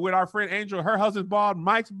with our friend Angel. Her husband's bald,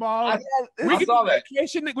 Mike's bald. I saw that.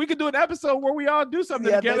 We could do an episode where we all do something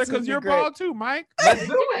together because you're bald too, Mike. Let's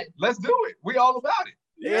do it. We all about it.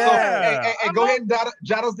 Yeah. So, and go ahead and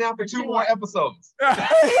jot us down for 2 more episodes. 3,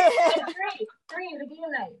 the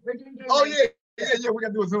game night. We're doing game night. Yeah. We're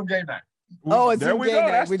gonna do a Zoom game night. It's Zoom game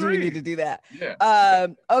night. We do need to do that. Yeah.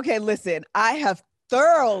 Okay, listen, I have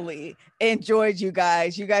thoroughly enjoyed you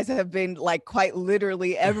guys. You guys have been like quite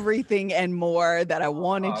literally everything and more that I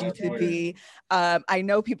wanted you to be. I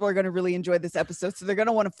know people are going to really enjoy this episode, so they're going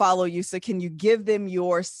to want to follow you. So can you give them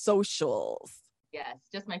your socials? Yes,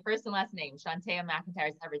 just my first and last name. Shantae McIntyre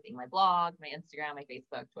is everything. My blog, my Instagram, my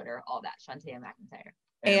Facebook, Twitter, all that. Shantae McIntyre.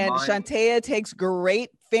 And Shantae takes great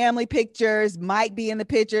family pictures. Mike be in the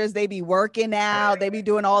pictures. They be working out. They be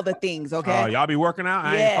doing all the things. Okay. Y'all be working out.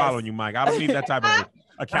 I ain't following you, Mike. I don't need that type of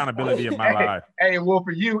accountability in my life. Hey, well,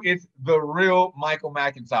 for you, it's the real Michael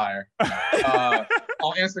McIntyre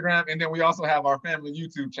on Instagram, and then we also have our family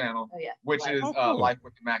YouTube channel, which is Life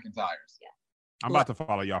with the McIntyres. Yeah. I'm about to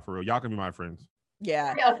follow y'all for real. Y'all can be my friends.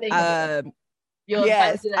 Yeah. You'll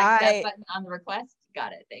yes, that button on the request.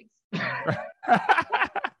 Got it. Thanks.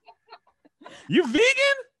 You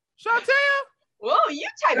vegan, Shantae? Whoa, you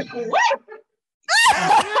type quick.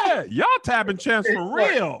 Yeah, y'all tapping champs for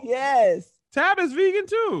real. Yes. Tab is vegan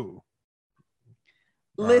too.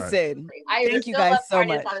 Listen, right. thank you guys so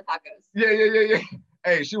much. Yeah.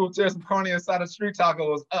 Hey, she will tear some carne asada street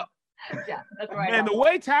tacos up. Yeah, that's right. And the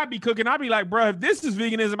way Tab be cooking, I be like, bro, if this is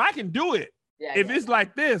veganism, I can do it. If it's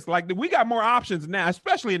like this, like we got more options now,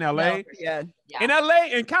 especially in LA. Yeah. In LA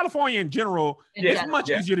and California in general, it's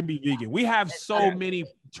much easier to be vegan. We have so many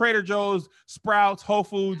Trader Joe's, Sprouts, Whole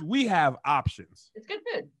Foods. We have options. It's good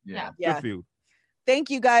food. Yeah. Good food.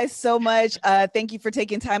 Thank you guys so much. Thank you for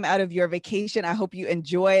taking time out of your vacation. I hope you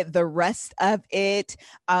enjoy the rest of it.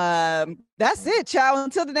 That's it, child.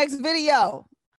 Until the next video.